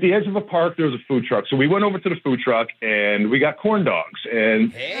at the edge of a park, there was a food truck. So we went over to the food truck, and we got corn dogs.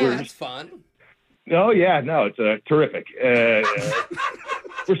 And that's fun. Oh, yeah. No, it's terrific.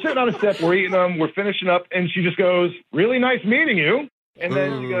 We're sitting on a step. We're eating them. We're finishing up. And she just goes, really nice meeting you. And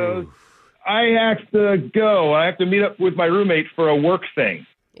then she goes, I have to go. I have to meet up with my roommate for a work thing.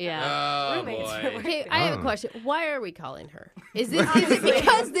 Yeah. Oh, boy. Okay, I have a question. Why are we calling her? Is it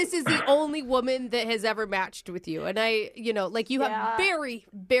because this is the only woman that has ever matched with you? And you have very,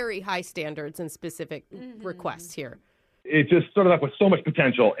 very high standards and specific requests here. It just started off with so much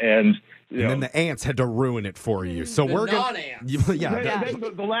potential, and then the ants had to ruin it for you. So we're going to...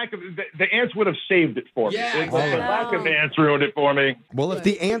 The lack of... The ants would have saved it for me. The lack of ants ruined it for me. Well, if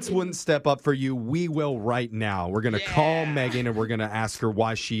the ants wouldn't step up for you, we will right now. We're going to call Megan, and we're going to ask her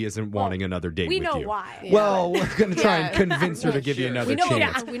why she isn't wanting another date with you. We know why. Yeah. Well, we're going to try and convince her to give you another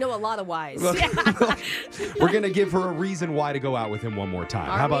chance. We know a lot of whys. We're going to give her a reason why to go out with him one more time.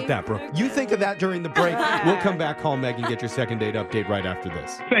 How about that, Brooke? You think of that during the break. We'll come back, call Megan, get your second date update right after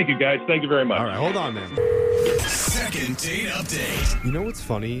this. Thank you, guys. Thank you very much. All right, hold on, man. Second date update. You know what's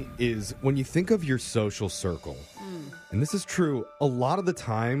funny is when you think of your social circle, and this is true, a lot of the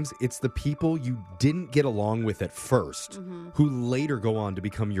times it's the people you didn't get along with at first who later go on to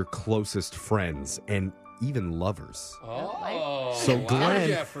become your closest friends and even lovers. So Glenn,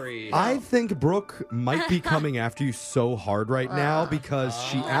 Jeffrey. I think Brooke might be coming after you so hard right now because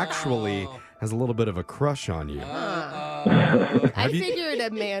she actually has a little bit of a crush on you. I figured a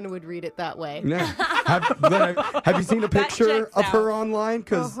man would read it that way. Yeah. Have you seen a picture checks of her out. online?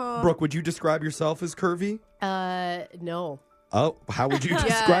 Because, Brooke, would you describe yourself as curvy? No. Oh, how would you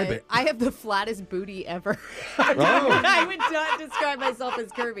describe it? I have the flattest booty ever. Oh. I would not describe myself as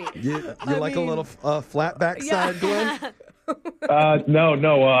curvy. You like a little flat backside, Glenn?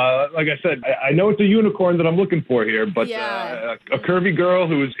 No. Like I said, I know it's a unicorn that I'm looking for here, but Yeah. a curvy girl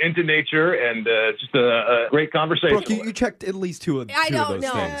who's into nature and just a great conversation. Brooke, you checked at least two of those things.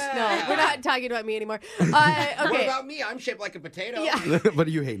 No, we're not talking about me anymore. Okay. What about me? I'm shaped like a potato. Yeah. But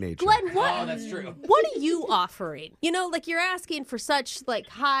you hate nature. Glenn, what? Oh, that's true. What are you offering? You know, like you're asking for such like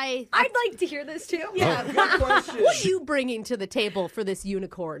high. I'd like to hear this too. Yeah. Good question. What are you bringing to the table for this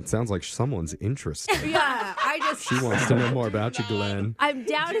unicorn? Sounds like someone's interested. Yeah, I just. She wants to know more about you, Glenn. I'm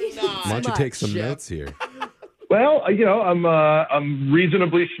doubting. Why don't you take some notes here? Well, I'm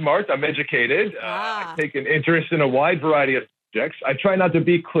reasonably smart. I'm educated. I take an interest in a wide variety of subjects. I try not to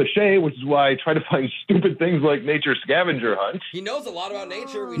be cliche, which is why I try to find stupid things like nature scavenger hunts. He knows a lot about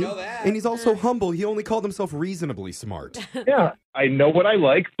nature. We know that. And he's also humble. He only called himself reasonably smart. Yeah, I know what I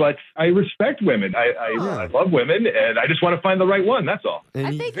like, but I respect women. I love women, and I just want to find the right one. That's all.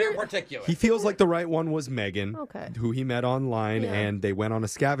 And Very particular. he feels like the right one was Megan, Okay. who he met online, and they went on a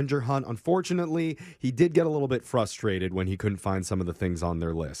scavenger hunt. Unfortunately, he did get a little bit frustrated when he couldn't find some of the things on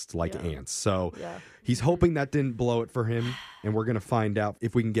their list, like ants. So he's hoping that didn't blow it for him, and we're going to find out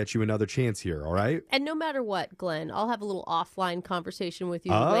if we can get you another chance here, all right? And no matter what, Glenn, I'll have a little offline conversation with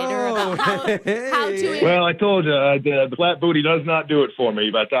you Oh, later about how to. Well, I told you, the flat booty does not do it for me,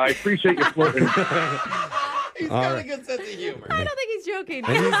 but I appreciate you flirting. He's got a good sense of humor. I don't think he's joking.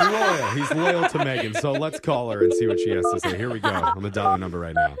 And he's loyal. He's loyal to Megan. So let's call her and see what she has to say. Here we go. I'm going to dial her number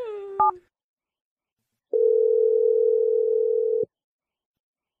right now.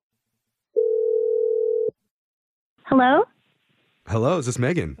 Hello? Hello, is this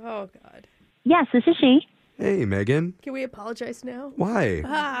Megan? Oh God. Yes, this is she. Hey, Megan. Can we apologize now? Why?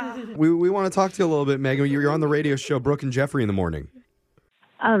 Ah. We want to talk to you a little bit, Megan. You're on the radio show Brooke and Jeffrey in the morning.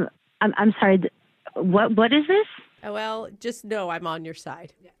 I'm sorry. What is this? Oh, well, just know I'm on your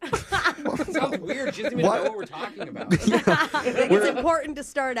side. Sounds weird. She doesn't even know what we're talking about. I think it's important to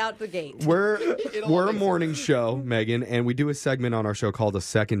start out the gate. We're a morning show, Megan, and we do a segment on our show called a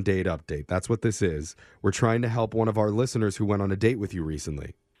second date update. That's what this is. We're trying to help one of our listeners who went on a date with you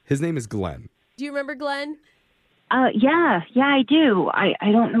recently. His name is Glenn. Do you remember Glenn? Yeah, I do. I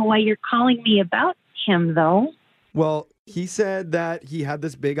don't know why you're calling me about him, though. Well, he said that he had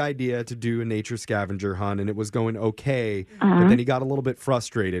this big idea to do a nature scavenger hunt, and it was going okay, but then he got a little bit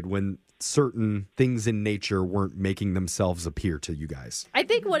frustrated when certain things in nature weren't making themselves appear to you guys. I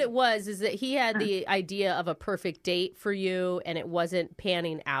think what it was is that he had the idea of a perfect date for you, and it wasn't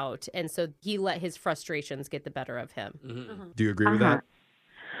panning out, and so he let his frustrations get the better of him. Mm-hmm. Do you agree with that?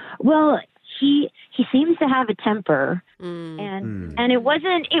 Well, he seems to have a temper, and it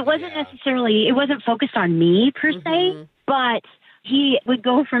wasn't necessarily, it wasn't focused on me per se, but he would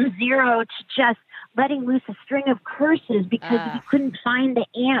go from zero to just letting loose a string of curses because he couldn't find the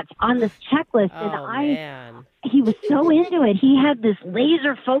ant on this checklist. Man. He was so into it. He had this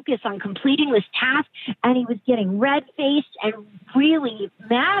laser focus on completing this task, and he was getting red-faced and really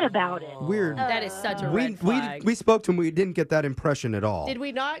mad about it. Weird. That is such a red flag. We spoke to him. We didn't get that impression at all. Did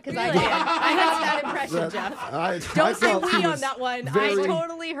we not? Because I did. I had that impression, Jeff. Don't say we on that one. I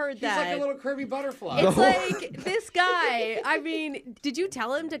totally heard that. He's like a little Kirby butterfly. It's like, this guy, I mean, did you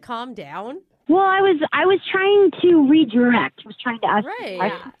tell him to calm down? Well, I was trying to redirect. I was trying to ask him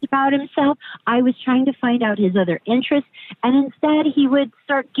questions about himself. I was trying to find out his other interests. And instead, he would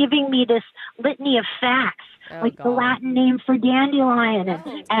start giving me this litany of facts, the Latin name for dandelion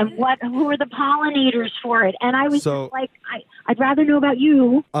and who are the pollinators for it. And I was just like, I'd rather know about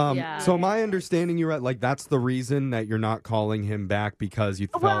you. So am I understanding you right? Like, that's the reason that you're not calling him back because you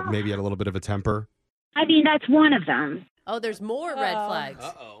felt maybe he had a little bit of a temper? I mean, that's one of them. Oh, there's more red flags.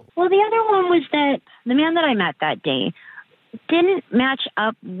 Well, the other one was that the man that I met that day didn't match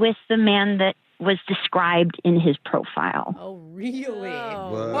up with the man that was described in his profile. Oh, really?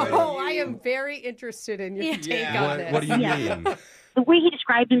 What? Oh, I am very interested in your take on this. What do you mean? The way he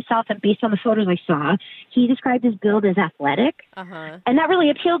described himself, and based on the photos I saw, he described his build as athletic. And that really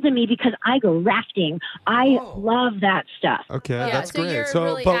appealed to me because I go rafting. I love that stuff. Okay, that's great. You're a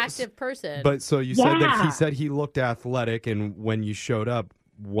really active person. But so you said that he said he looked athletic, and when you showed up,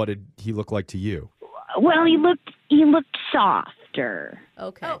 what did he look like to you? Well, he looked softer.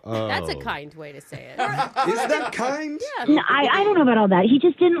 Okay. That's a kind way to say it. Is that kind? Yeah. No, I don't know about all that. He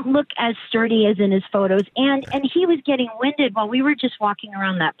just didn't look as sturdy as in his photos. And he was getting winded while we were just walking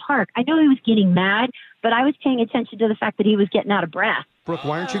around that park. I know he was getting mad, but I was paying attention to the fact that he was getting out of breath. Brooke,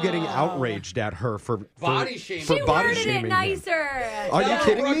 why aren't you getting outraged at her for body shaming? For She body worded shaming it him? nicer. Are you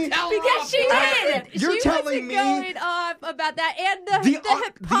kidding me? Because she did. You're she telling me going off about that, and the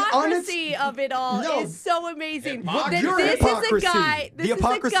hypocrisy of it all is so amazing. Your This hypocrisy. is a guy. The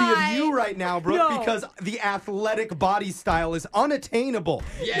hypocrisy of you right now, Brooke, because the athletic body style is unattainable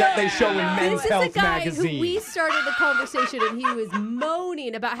that they show in Men's Health This is a guy magazine. who we started the conversation, and he was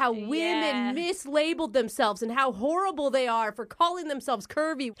moaning about how women mislabeled themselves and how horrible they are for calling themselves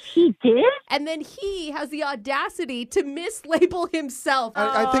curvy. He did? And then he has the audacity to mislabel himself.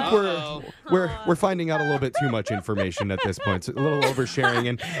 I think we're finding out a little bit too much information at this point. It's a little oversharing,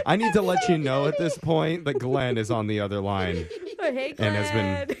 and I need to let you know at this point that Glenn is on the other line Hey, Glenn. and has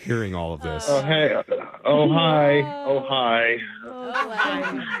been hearing all of this. Oh, hey. Oh, hi. Oh, hi.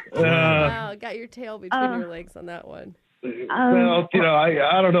 Wow, got your tail between your legs on that one. Well,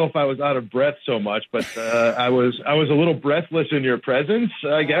 I don't know if I was out of breath so much, but I was a little breathless in your presence,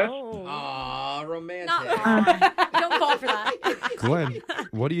 I guess. Aw, romantic. Don't fall for that. Glenn,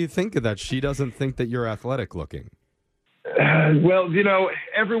 what do you think of that? She doesn't think that you're athletic looking. Well,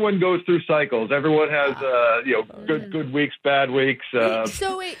 everyone goes through cycles. Everyone has, good weeks, bad weeks.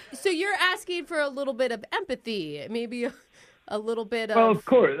 So you're asking for a little bit of empathy, maybe a little bit of. Well, of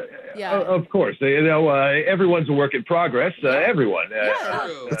course. Yeah. Of course. Everyone's a work in progress. Everyone.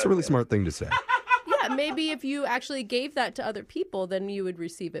 That's a really smart thing to say. Yeah, maybe if you actually gave that to other people, then you would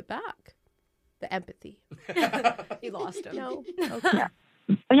receive it back. The empathy. You lost him. No. Okay.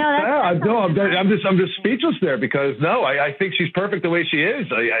 I'm just speechless there because I think she's perfect the way she is.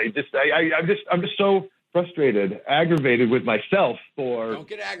 I'm just so frustrated, aggravated with myself for. Don't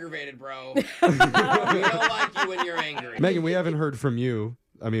get aggravated, bro. We don't like you when you're angry. Megan, we haven't heard from you.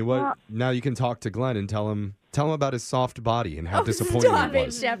 I mean, what? Now you can talk to Glenn and tell him about his soft body and how disappointing Stop it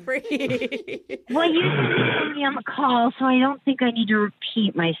was. it, Jeffrey. Well, you told me on the call, so I don't think I need to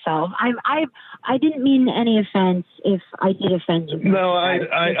repeat myself. I didn't mean any offense if I did offend you. No,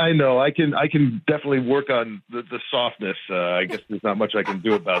 I know. I can definitely work on the softness. I guess there's not much I can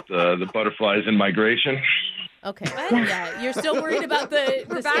do about the butterflies in migration. Okay. Yeah, you're still worried about the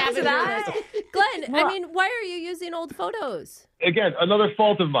back to that? Glenn, I mean, why are you using old photos? Again, another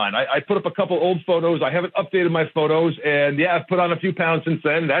fault of mine. I put up a couple old photos. I haven't updated my photos, and I've put on a few pounds since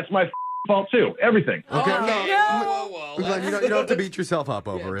then. That's my fault too. Everything. Okay, Whoa. Glenn, you don't have to beat yourself up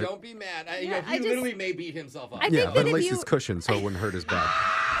over it. Don't be mad. He literally may beat himself up. But at least it's cushioned so it wouldn't hurt his back.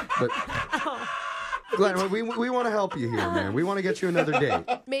 But Glenn, we want to help you here, man. We want to get you another date.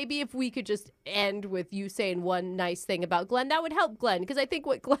 Maybe if we could just end with you saying one nice thing about Glenn, that would help Glenn. Because I think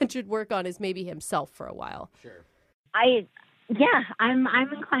what Glenn should work on is maybe himself for a while. Sure. I'm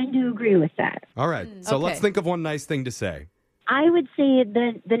inclined to agree with that. All right. So let's think of one nice thing to say. I would say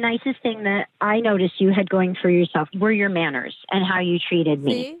the nicest thing that I noticed you had going for yourself were your manners and how you treated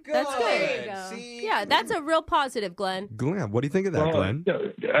me. See? That's good. Yeah, that's a real positive, Glenn. Glenn, what do you think of that, Glenn?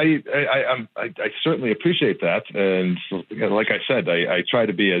 I certainly appreciate that, and like I said, I try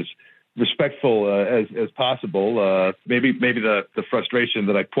to be as respectful as possible. Maybe the frustration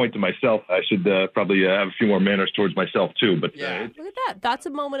that I point to myself, I should probably have a few more manners towards myself too. But look at that. That's a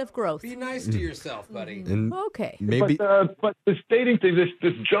moment of growth. Be nice to yourself, buddy. Okay. Maybe. But this dating thing,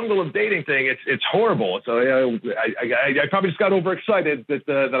 this jungle of dating thing, it's horrible. So I probably just got overexcited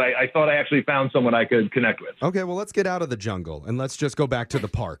that I thought I actually found someone I could connect with. Okay, well, let's get out of the jungle and let's just go back to the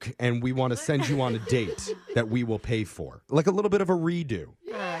park. And we want to send you on a date that we will pay for, like a little bit of a redo.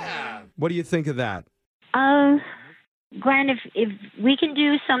 Yeah. What do you think of that? Glenn, if we can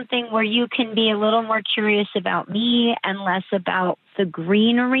do something where you can be a little more curious about me and less about the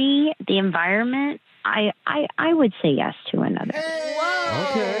greenery, the environment, I would say yes to another. Whoa!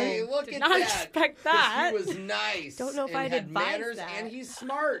 Okay. Look Did at not that. expect that. He was nice. Don't know if and I'd had advise manners, that. and he's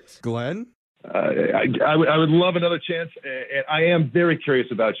smart. Glenn? I would love another chance, and I am very curious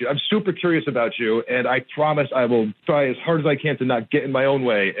about you. I'm super curious about you, and I promise I will try as hard as I can to not get in my own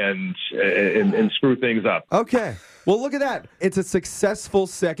way and screw things up. Okay. Well, look at that. It's a successful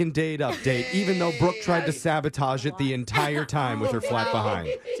second date update, even though Brooke tried to sabotage it the entire time with her flat behind.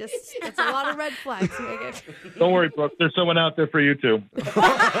 It's a lot of red flags, Megan. Don't worry, Brooke. There's someone out there for you, too. Brooke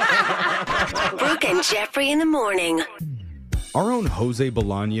and Jeffrey in the morning. Our own Jose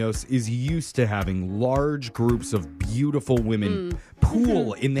Bolaños is used to having large groups of beautiful women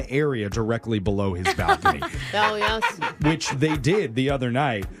pool in the area directly below his balcony. Oh, yes. Which they did the other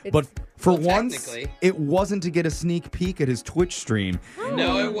night. But for once, it wasn't to get a sneak peek at his Twitch stream.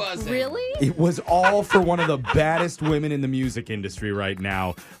 No, it wasn't. Really? It was all for one of the baddest women in the music industry right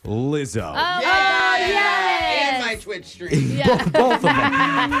now, Lizzo. Oh, yes. And my Twitch stream. Both of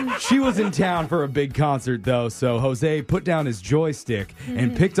them. She was in town for a big concert, though, so Jose put down his joystick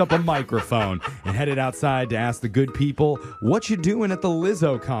and picked up a microphone and headed outside to ask the good people, what you doing at the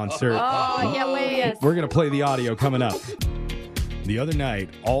Lizzo concert? Oh, yeah, wait. We're going to play the audio coming up. The other night,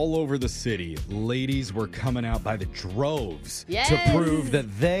 all over the city, ladies were coming out by the droves to prove that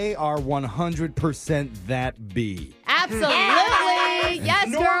they are 100% that bee. Absolutely. Yes,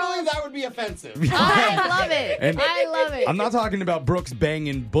 Normally girls. that would be offensive. I love it. And I love it. I'm not talking about Brooks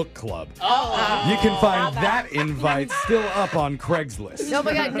Bangin' Book Club. You can find that invite still up on Craigslist. Oh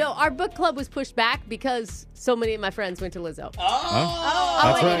my God, no. Our book club was pushed back because so many of my friends went to Lizzo.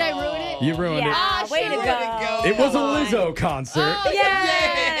 That's right. Did I ruin it? You ruined it. Way to go. It was a Lizzo concert. Oh,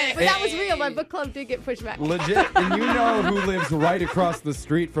 yeah. But that was real. My book club did get pushed back. Legit. And you know who lives right across the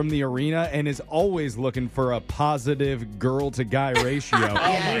street from the arena and is always looking for a positive girl-to-guy ratio. Oh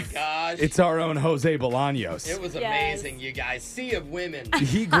my gosh. It's our own Jose Bolaños. It was amazing, you guys. Sea of women.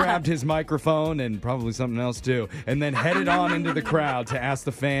 He grabbed his microphone and probably something else too, and then headed on into the crowd to ask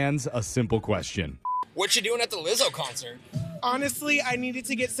the fans a simple question. What you doing at the Lizzo concert? Honestly, I needed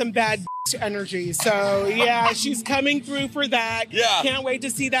to get some bad energy. So, yeah, she's coming through for that. Yeah. Can't wait to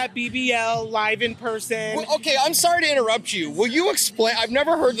see that BBL live in person. Well, okay, I'm sorry to interrupt you. Will you explain? I've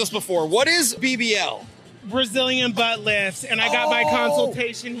never heard this before. What is BBL? Brazilian butt lifts, and I got my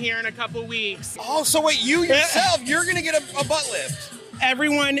consultation here in a couple weeks. Oh, so wait, you yourself, you're going to get a butt lift.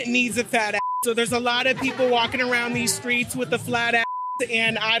 Everyone needs a fat ass. So there's a lot of people walking around these streets with a flat ass.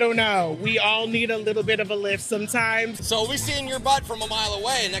 And I don't know. We all need a little bit of a lift sometimes. So we're seeing your butt from a mile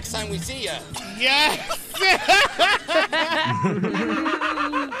away next time we see you. Yes.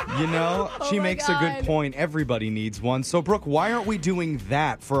 You know, she makes a good point. Everybody needs one. So, Brooke, why aren't we doing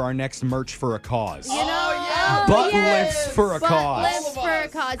that for our next merch for a cause? You know, Butt lifts for a cause. Butt lifts for a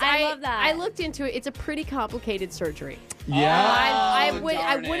cause. I love that. I looked into it. It's a pretty complicated surgery. Yeah. I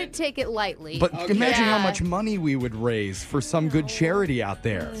wouldn't take it lightly. But imagine how much money we would raise for some good charity out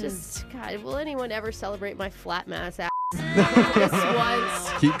there. Just, God, will anyone ever celebrate my flat mass ass? This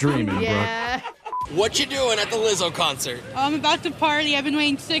once. Keep dreaming, Yeah. What you doing at the Lizzo concert? I'm about to party. I've been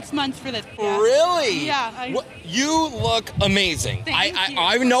waiting 6 months for this. Yeah. Really? Yeah. You look amazing. Thank you.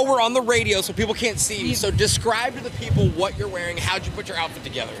 I know we're on the radio, so people can't see you. So describe to the people what you're wearing. How'd you put your outfit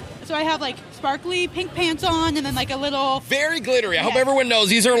together? So I have like sparkly pink pants on and then like a little... Very glittery. I hope everyone knows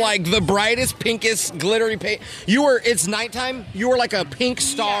these are like the brightest, pinkest, glittery paint. It's nighttime. You are like a pink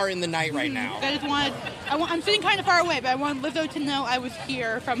star in the night right now. I just wanted... I'm sitting kind of far away, but I want Lizzo to know I was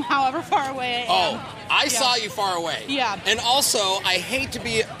here from however far away I am. I saw you far away. Yeah. And also, I hate to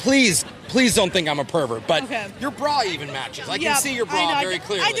be... Please don't think I'm a pervert, but your bra even matches. I can see your bra very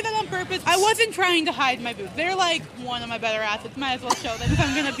clearly. I did that on purpose. I wasn't trying to hide my boobs. They're like one of my better assets. Might as well show them if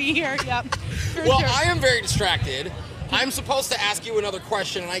I'm going to be here. Yep. Well, I am very distracted. I'm supposed to ask you another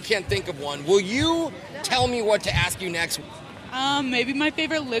question, and I can't think of one. Will you tell me what to ask you next? Maybe my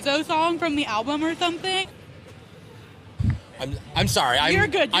favorite Lizzo song from the album or something. I'm sorry. You're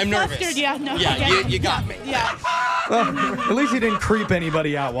good. I'm nervous. Flustered. Yeah, no. You got me. Yeah. Well, at least you didn't creep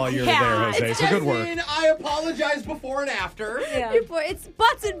anybody out while you were there, Jose. So good work. I apologize before and after. Yeah. It's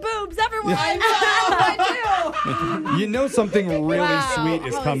butts and boobs everywhere. I know. You know something really sweet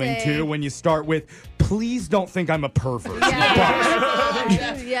is coming too when you start with, please don't think I'm a pervert.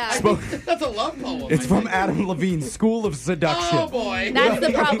 Yeah. That's a love poem. It's from Adam Levine's School of Seduction. Oh, boy. That's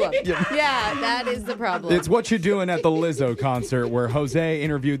the problem. Yeah, that is the problem. It's what you're doing at the Lizzo concert where Jose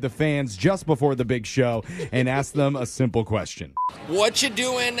interviewed the fans just before the big show and asked them a simple question. What you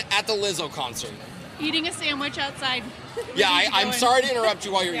doing at the Lizzo concert? Eating a sandwich outside. Yeah, I'm sorry to interrupt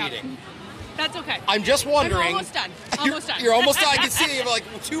you while you're eating. That's okay. I'm just wondering. I'm almost done. You're almost done. I can see you have like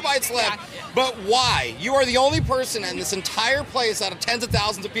 2 bites left. Yeah. But why? You are the only person in this entire place out of tens of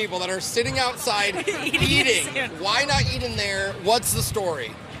thousands of people that are sitting outside eating. Why not eat in there? What's the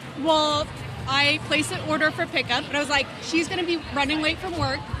story? Well, I placed an order for pickup, but I was like, she's going to be running late from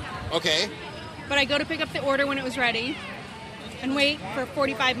work. Okay. But I go to pick up the order when it was ready and wait for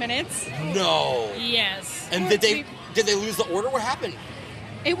 45 minutes. No. Yes. And did they lose the order? What happened?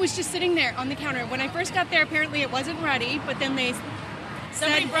 It was just sitting there on the counter. When I first got there, apparently it wasn't ready, but then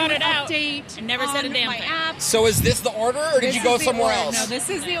somebody brought it out and never said a damn thing. App. So is this the order, or did you go somewhere else? No,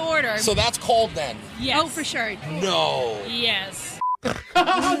 this is the order. So that's cold then? Yes. Oh, for sure. No. Yes.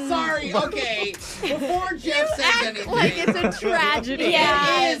 Oh, sorry. Okay. Before Jeff says anything. Like it's a tragedy.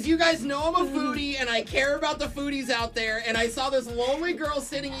 Yeah. It is. You guys know I'm a foodie, and I care about the foodies out there, and I saw this lonely girl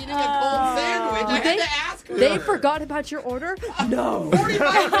eating a cold sandwich. I had to ask They forgot about your order? No.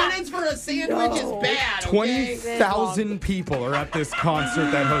 45 minutes for a sandwich is bad, okay? 20,000 people are at this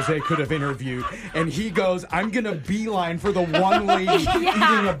concert that Jose could have interviewed, and he goes, I'm going to beeline for the one lady eating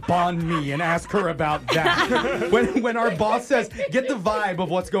a banh mi and ask her about that. when our boss says, get the vibe of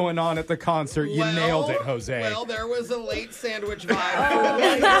what's going on at the concert, you nailed it, Jose. Well, there was a late sandwich vibe. Oh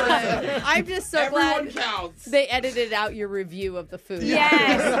my God. I'm just so Everyone glad counts. they edited out your review of the food.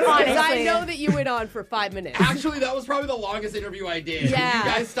 Yes, Because honestly. I know that you went on for 5 minutes. Actually, that was probably the longest interview I did. Yeah. You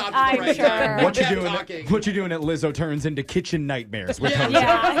guys stopped at the I'm right sure. time. What you Kept doing? talking. What you doing at Lizzo turns into kitchen nightmares with Jose.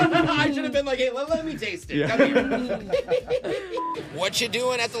 I should have been like, hey, let me taste it. Yeah. Come here. What you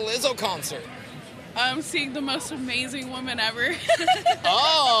doing at the Lizzo concert? I'm seeing the most amazing woman ever.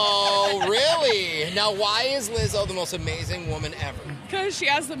 Oh, really? Now, why is Lizzo the most amazing woman ever? Because she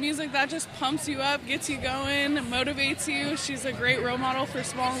has the music that just pumps you up, gets you going, motivates you. She's a great role model for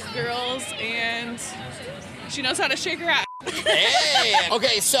small girls, and she knows how to shake her ass. Hey!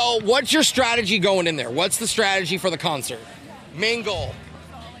 Okay, so what's your strategy going in there? What's the strategy for the concert? Main goal.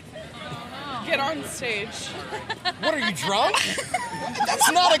 Get on stage. What are you, drunk?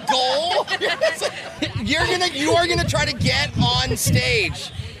 That's not a goal. You are gonna try to get on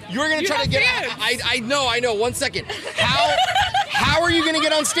stage. You're gonna try to get. I know. 1 second. How are you gonna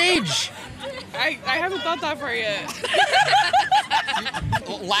get on stage? I haven't thought that far yet.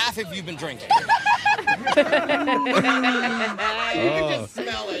 Laugh if you've been drinking. You can just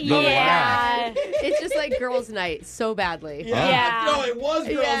smell it. Yeah. It's just like girls' night so badly. Yeah. No, it was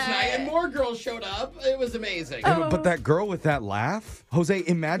girls' night, and more girls showed up. It was amazing. Yeah, but that girl with that laugh, Jose,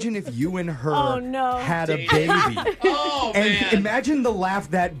 imagine if you and her had a baby. Oh, and man. imagine the laugh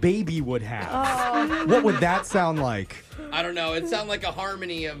that baby would have. What would that sound like? I don't know. It sounded like a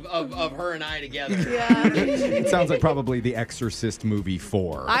harmony of her and I together. It sounds like probably the Exorcist movie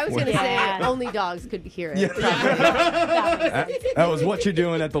 4. I was going to say only dogs could hear it. Yeah. That was what you're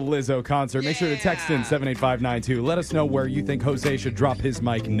doing at the Lizzo concert. Make sure to text in 78592. Let us know where you think Jose should drop his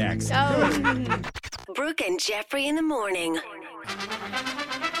mic next. Brooke and Jeffrey in the morning.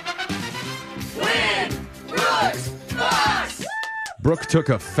 Win! Brooks! Box! Brooke took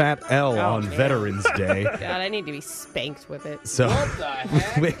a fat L on Veterans Day. God, I need to be spanked with it. So, What the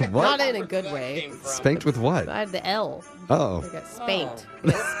heck? wait, what? Not in a good way. Spanked with what? I had the L. Oh. I got spanked. I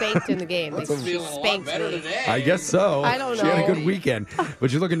got spanked in the game. They Feeling a lot spanked better me. today. I guess so. I don't She had a know. good weekend.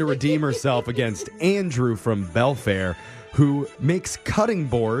 But she's looking to redeem herself against Andrew from Belfair, who makes cutting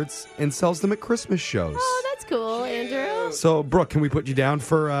boards and sells them at Christmas shows. Oh, that's cool, Andrew. So, Brooke, can we put you down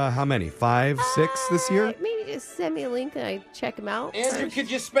for how many? 5, 6 this year? Maybe just send me a link and I check them out. Andrew, could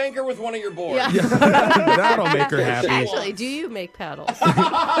you spank her with one of your boards? Yeah. That'll make her happy. Actually, do you make paddles?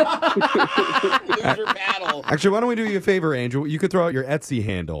 Loser paddle. Actually, why don't we do you a favor, Andrew? You could throw out your Etsy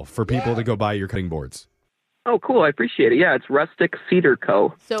handle for people to go buy your cutting boards. Oh, cool. I appreciate it. Yeah, it's Rustic Cedar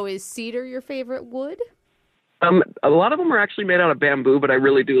Co. So is cedar your favorite wood? A lot of them are actually made out of bamboo, but I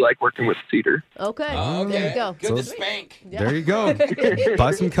really do like working with cedar. Okay. Okay. There you go. Good to spank. There you go. Buy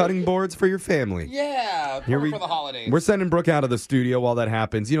some cutting boards for your family. Yeah, Here for the holidays. We're sending Brooke out of the studio while that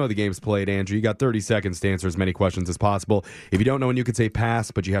happens. You know the game's played, Andrew. You got 30 seconds to answer as many questions as possible. If you don't know when you can say pass,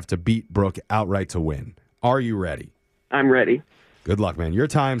 but you have to beat Brooke outright to win. Are you ready? I'm ready. Good luck, man. Your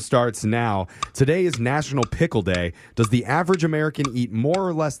time starts now. Today is National Pickle Day. Does the average American eat more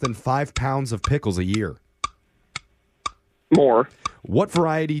or less than 5 pounds of pickles a year? More. What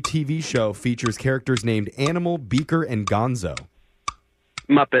variety TV show features characters named Animal, Beaker, and Gonzo?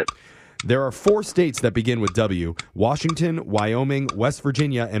 Muppet. There are 4 states that begin with W: Washington, Wyoming, West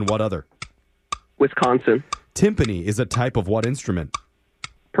Virginia, and what other? Wisconsin. Timpani is a type of what instrument?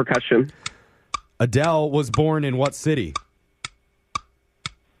 Percussion. Adele was born in what city?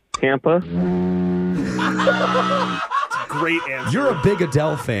 Tampa. Great answer. You're a big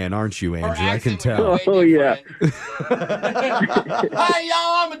Adele fan, aren't you, Andrew? I can tell. Oh, yeah. Hi,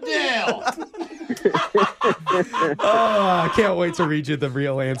 y'all. I'm Adele. Oh, I can't wait to read you the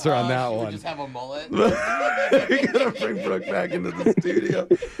real answer on that Should we one. just have a mullet? We're gonna bring Brooke back into the studio.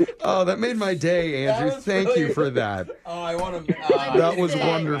 Oh, that made my day, Andrew. Thank you for that. Oh, I want to. That was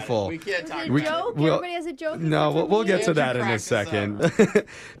wonderful. We can't talk Is it about a joke? we'll- Everybody has a joke? No, we'll get to Andrew, that in a practice second.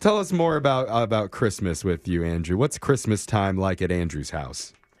 Tell us more about Christmas with you, Andrew. What's Christmas time like at Andrew's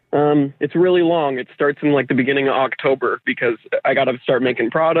house? It's really long. It starts in like the beginning of October because I got to start making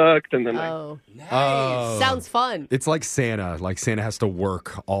product and then Oh. Oh. Sounds fun. It's like Santa. Like Santa has to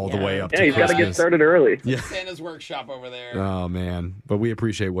work all the way up yeah, to he's got to Christmas. get started early. Yeah. Santa's workshop over there. Oh, man. But we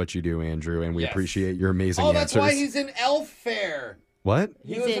appreciate what you do, Andrew, and we Yes. appreciate your amazing Oh, that's answers. why he's in Elf Fair. What?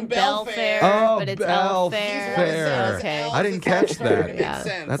 He's in Belfair, Oh, but it's Belfair. Okay. I didn't catch that.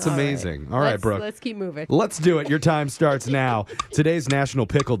 Yeah. That's amazing. All right, Brooke. Let's keep moving. Let's do it. Your time starts now. Today's National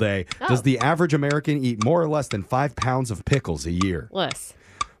Pickle Day. Does the average American eat more or less than 5 pounds of pickles a year? Less.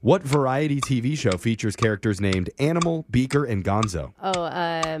 What variety TV show features characters named Animal, Beaker, and Gonzo?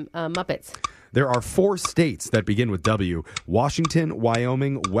 Muppets. There are 4 states that begin with W: Washington,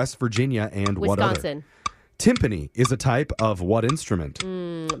 Wyoming, West Virginia, and what other? Wisconsin. Timpani is a type of what instrument?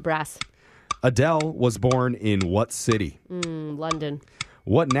 Brass. Adele was born in what city? London.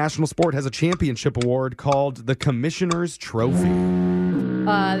 What national sport has a championship award called the Commissioner's Trophy?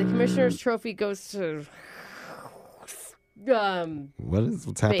 The Commissioner's Trophy goes to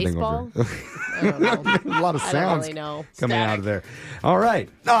What's happening baseball? over I don't know. A lot of I don't sounds really know. coming out of there. All right.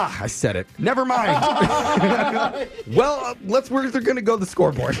 I said it. Never mind. Well, we're going to go to the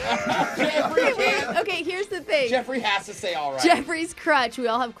scoreboard. Okay, here's the thing. Jeffrey has to say all right. Jeffrey's crutch, we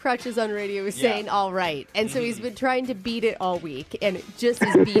all have crutches on radio, is saying all right. And so he's been trying to beat it all week, and it just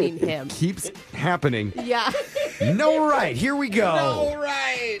is beating him. Keeps happening. Yeah. No right. Here we go. No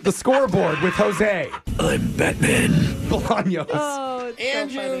right. The scoreboard with Jose. I'm Batman. Bolaños. Oh, it's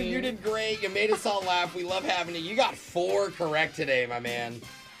Andrew, so funny. you did great. You made us all laugh. We love having you. You got 4 correct today, my man.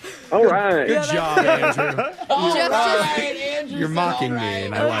 All right. Good job, Andrew. All Jeff right, Andrew. You're said mocking all me, right.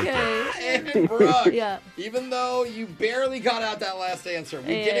 and I like it. And Brooke, Yeah. even though you barely got out that last answer, we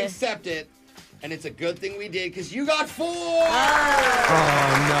did accept it. And it's a good thing we did because you got 4. Oh,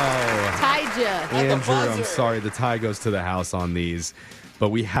 no. Tied ya. Andrew, I'm sorry. The tie goes to the house on these. But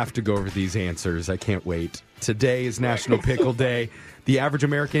we have to go over these answers. I can't wait. Today is National Pickle Day. The average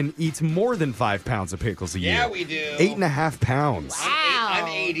American eats more than 5 pounds of pickles a year. Yeah, we do. 8.5 pounds. Wow. I'm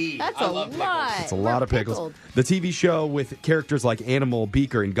 80. That's I a love lot. pickles. It's a lot of pickles. The TV show with characters like Animal,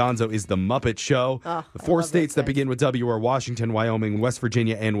 Beaker, and Gonzo is The Muppet Show. Oh, The I 4 love states those that guys. begin with W are Washington, Wyoming, West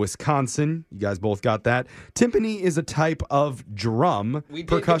Virginia, and Wisconsin. You guys both got that. Timpani is a type of drum. We did give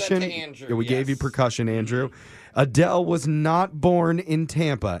that percussion. to Andrew, Yeah, we gave you yes. percussion, Andrew. Adele was not born in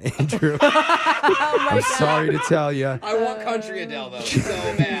Tampa, Andrew. Oh I'm sorry to tell you. I want country Adele, though,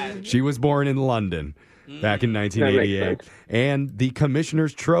 so bad. She was born in London back in 1988. And the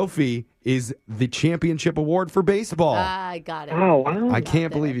Commissioner's Trophy is the championship award for baseball. I got it. Oh, wow. I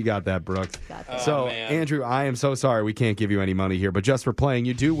can't believe you got that, Brooks. So, man. Andrew, I am so sorry we can't give you any money here, but just for playing,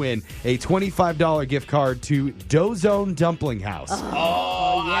 you do win a $25 gift card to Dozone Dumpling House.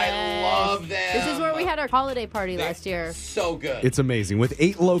 Oh, yes. I love them. This is where we had our holiday party last year. So good. It's amazing. With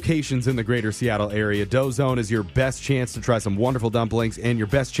 8 locations in the greater Seattle area, Dozone is your best chance to try some wonderful dumplings and your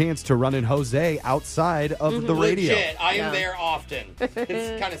best chance to run in Jose outside of the radio. Legit, I am there often.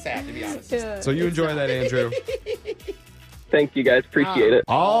 It's kind of sad, to be honest. So you enjoy that, Andrew. Thank you, guys. Appreciate it.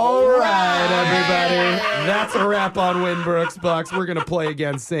 All right, everybody. That's a wrap on Winbrooks Bucks. We're going to play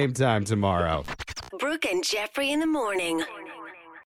again same time tomorrow. Brooke and Jeffrey in the morning.